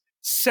this.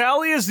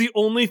 Sally is the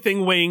only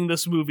thing weighing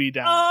this movie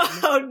down.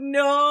 Oh,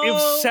 no.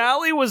 If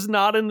Sally was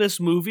not in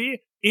this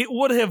movie, it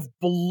would have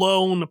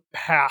blown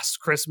past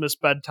Christmas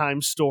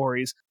Bedtime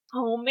Stories.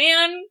 Oh,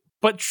 man.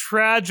 But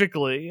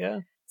tragically...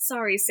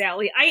 Sorry,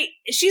 Sally.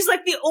 She's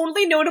like the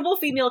only notable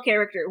female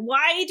character.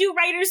 Why do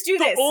writers do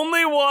this? The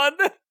only one?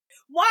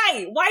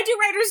 Why? Why do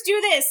writers do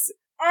this?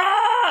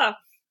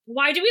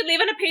 Why do we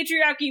live in a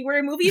patriarchy where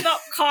a movie about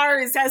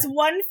cars has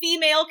one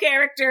female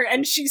character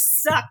and she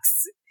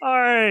sucks?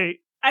 Alright.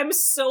 I'm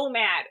so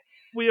mad.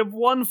 We have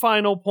one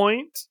final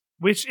point,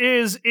 which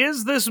is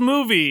this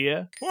movie...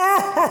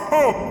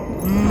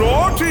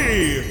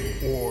 Naughty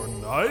or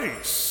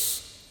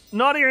nice?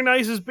 Naughty or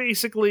Nice is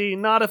basically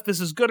not if this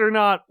is good or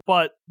not,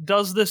 but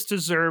does this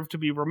deserve to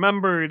be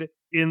remembered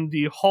in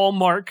the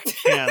Hallmark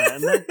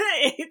canon?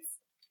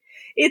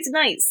 It's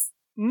nice.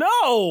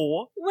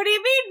 No! What do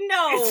you mean,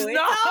 no? It's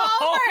not a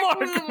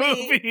Hallmark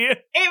movie.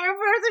 It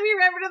refers to be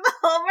remembered in the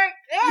Hallmark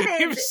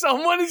canon. If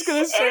someone is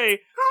going to say...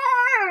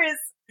 Cars!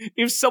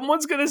 If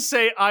someone's going to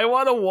say, I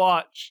want to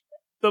watch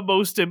the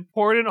most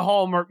important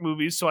Hallmark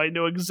movies so I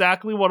know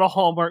exactly what a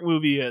Hallmark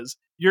movie is,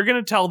 you're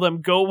going to tell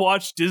them, go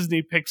watch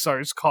Disney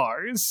Pixar's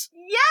Cars.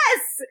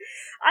 Yes!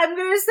 I'm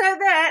going to say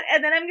that,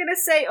 and then I'm going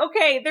to say,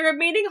 okay, the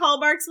remaining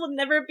Hallmarks will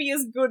never be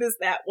as good as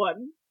that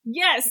one.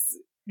 Yes!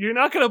 You're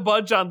not going to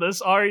budge on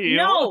this, are you?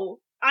 No,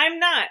 I'm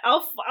not.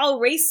 I'll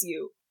race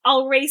you.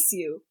 I'll race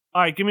you.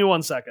 All right, give me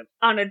 1 second.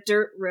 On a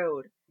dirt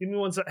road. Give me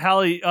 1 second.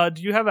 Hallie,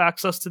 do you have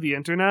access to the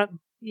internet?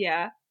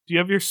 Yeah. Do you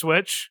have your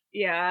Switch?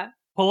 Yeah.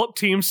 Pull up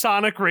Team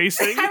Sonic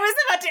Racing. I was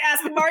about to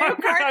ask Mario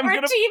Kart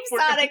or Team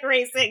Sonic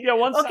Racing. Yeah,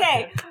 1 second.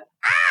 Okay.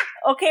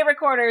 Okay,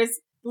 recorders.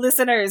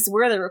 Listeners,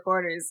 we're the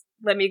recorders.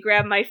 Let me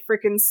grab my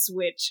frickin'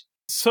 Switch.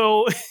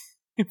 So,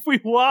 if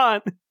we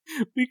want,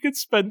 we could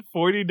spend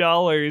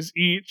 $40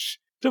 each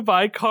to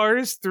buy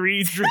Cars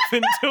 3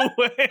 Driven to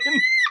Win.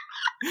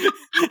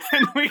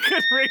 And we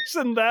could race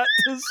in that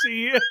to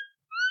see it.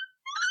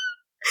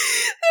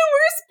 The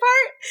worst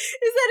part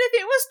is that if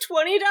it was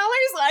 $20,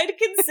 I'd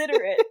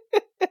consider it.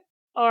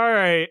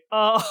 Alright,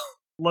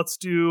 let's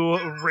do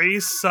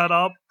race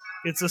setup.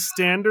 It's a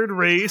standard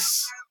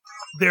race.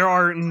 There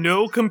are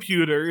no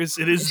computers.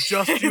 It is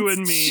just you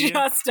and me.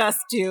 Just us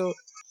two.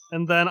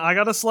 And then I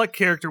gotta select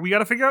character. We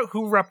gotta figure out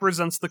who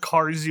represents the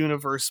Cars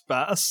universe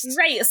best.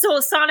 Right,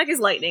 so Sonic is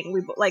lightning.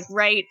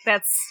 Right?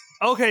 That's...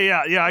 Okay,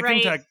 yeah, I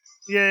right. can tech.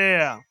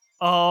 Yeah.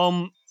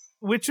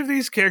 Which of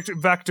these character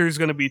vectors is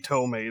gonna be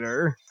Tow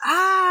Mater?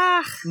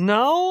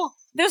 No?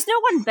 There's no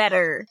one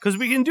better. Because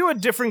we can do a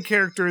different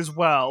character as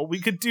well.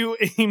 We could do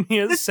Amy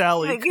as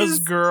Sally, because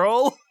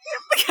girl.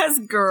 Because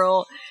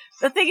girl.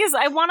 The thing is,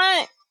 I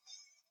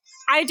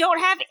don't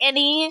have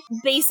any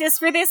basis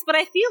for this, but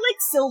I feel like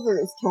Silver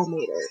is Tow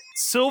Mater.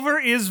 Silver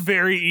is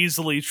very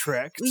easily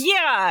tricked.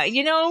 Yeah,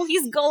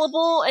 he's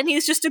gullible and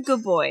he's just a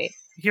good boy.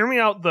 Hear me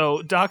out,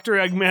 though. Dr.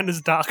 Eggman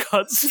is Doc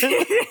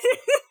Hudson.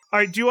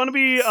 Alright, do you want to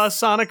be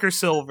Sonic or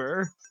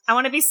Silver? I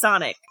want to be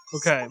Sonic.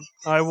 Okay,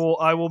 I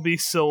will be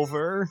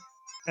Silver.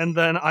 And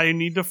then I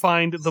need to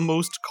find the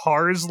most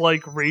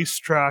Cars-like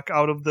racetrack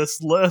out of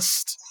this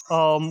list.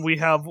 We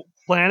have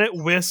Planet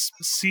Wisp,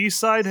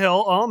 Seaside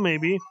Hill,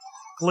 maybe.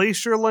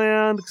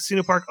 Glacierland,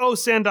 Casino Park. Oh,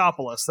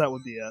 Sandopolis, that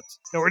would be it.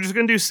 Yeah, we're just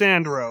gonna do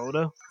Sand Road.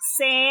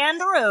 Sand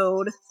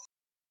Road.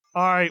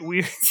 Alright,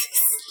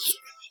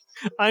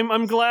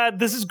 I'm glad.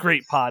 This is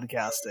great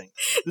podcasting.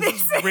 This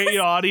is great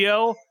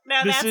audio.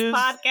 No, that's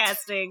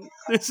podcasting.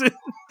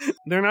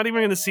 They're not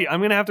even gonna see.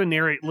 I'm gonna have to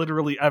narrate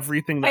literally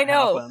everything that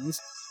happens.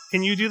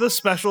 Can you do the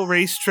special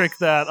race trick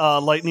that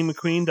Lightning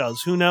McQueen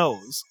does? Who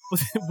knows?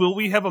 Will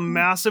we have a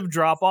massive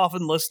drop-off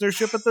in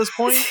listenership at this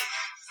point?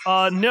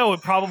 No,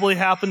 it probably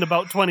happened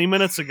about 20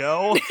 minutes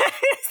ago. When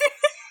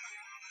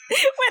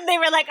they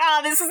were like,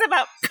 this is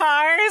about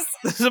cars?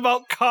 This is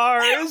about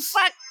Cars?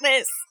 Fuck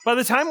this. By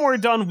the time we're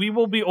done, we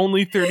will be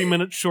only 30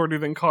 minutes shorter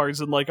than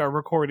Cars in, our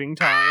recording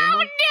time.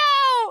 Oh,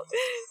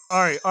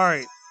 no!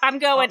 Alright. I'm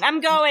going.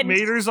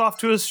 Mater's off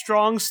to a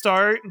strong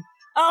start.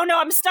 Oh no,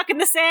 I'm stuck in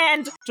the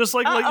sand! Just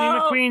like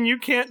Lightning McQueen, you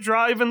can't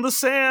drive in the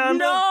sand!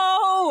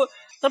 No!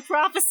 The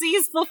prophecy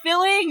is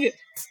fulfilling!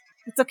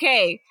 It's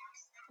okay.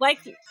 Like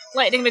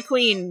Lightning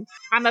McQueen,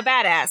 I'm a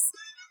badass.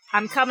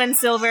 I'm coming,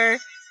 Silver.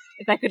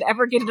 If I could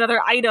ever get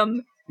another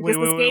item, because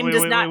this game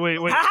does not... Wait.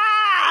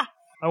 Ha-ha!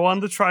 I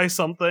wanted to try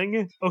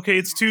something. Okay,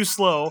 it's too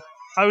slow.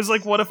 I was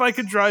like, what if I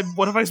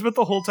spent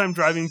the whole time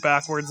driving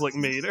backwards like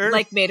Mater?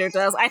 Like Mater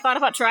does. I thought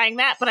about trying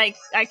that, but I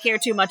care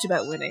too much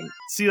about winning.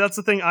 See, that's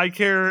the thing. I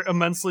care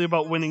immensely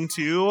about winning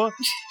too,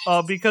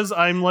 because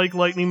I'm like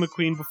Lightning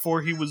McQueen before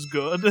he was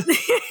good.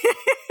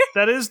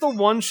 That is the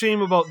one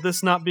shame about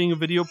this not being a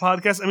video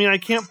podcast. I mean, I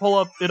can't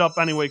pull it up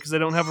anyway because I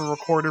don't have a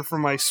recorder for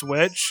my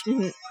Switch.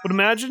 Mm-hmm. But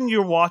imagine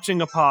you're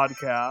watching a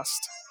podcast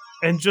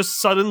and just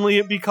suddenly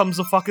it becomes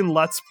a fucking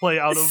Let's Play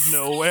out of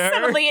nowhere.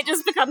 Suddenly it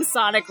just becomes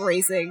Sonic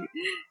Racing.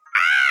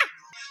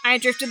 I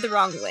drifted the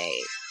wrong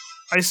way.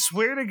 I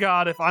swear to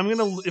God, if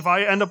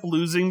I end up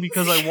losing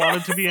because I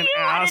wanted to be an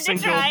ass and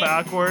go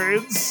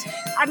backwards.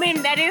 I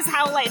mean, that is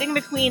how Lightning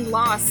McQueen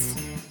lost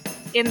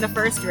in the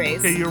first race.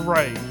 Okay, you're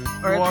right.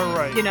 You are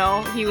right.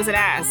 He was an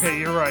ass. Okay,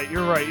 you're right.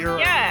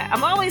 Yeah,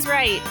 I'm always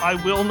right. I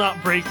will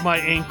not break my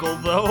ankle,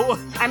 though.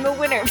 I'm a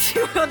winner.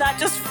 You will not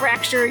just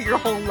fracture your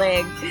whole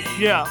leg.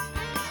 Yeah.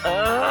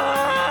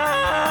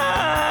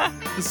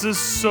 This is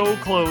so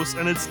close,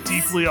 and it's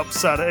deeply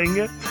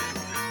upsetting.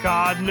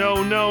 God,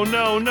 no. Go,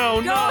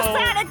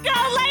 Sonic,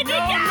 go, Lightning,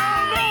 No.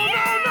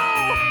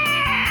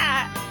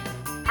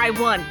 I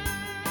won.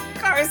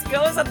 Cars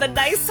goes on the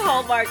nice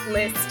Hallmark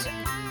list.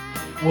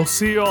 We'll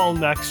see you all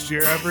next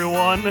year,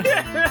 everyone.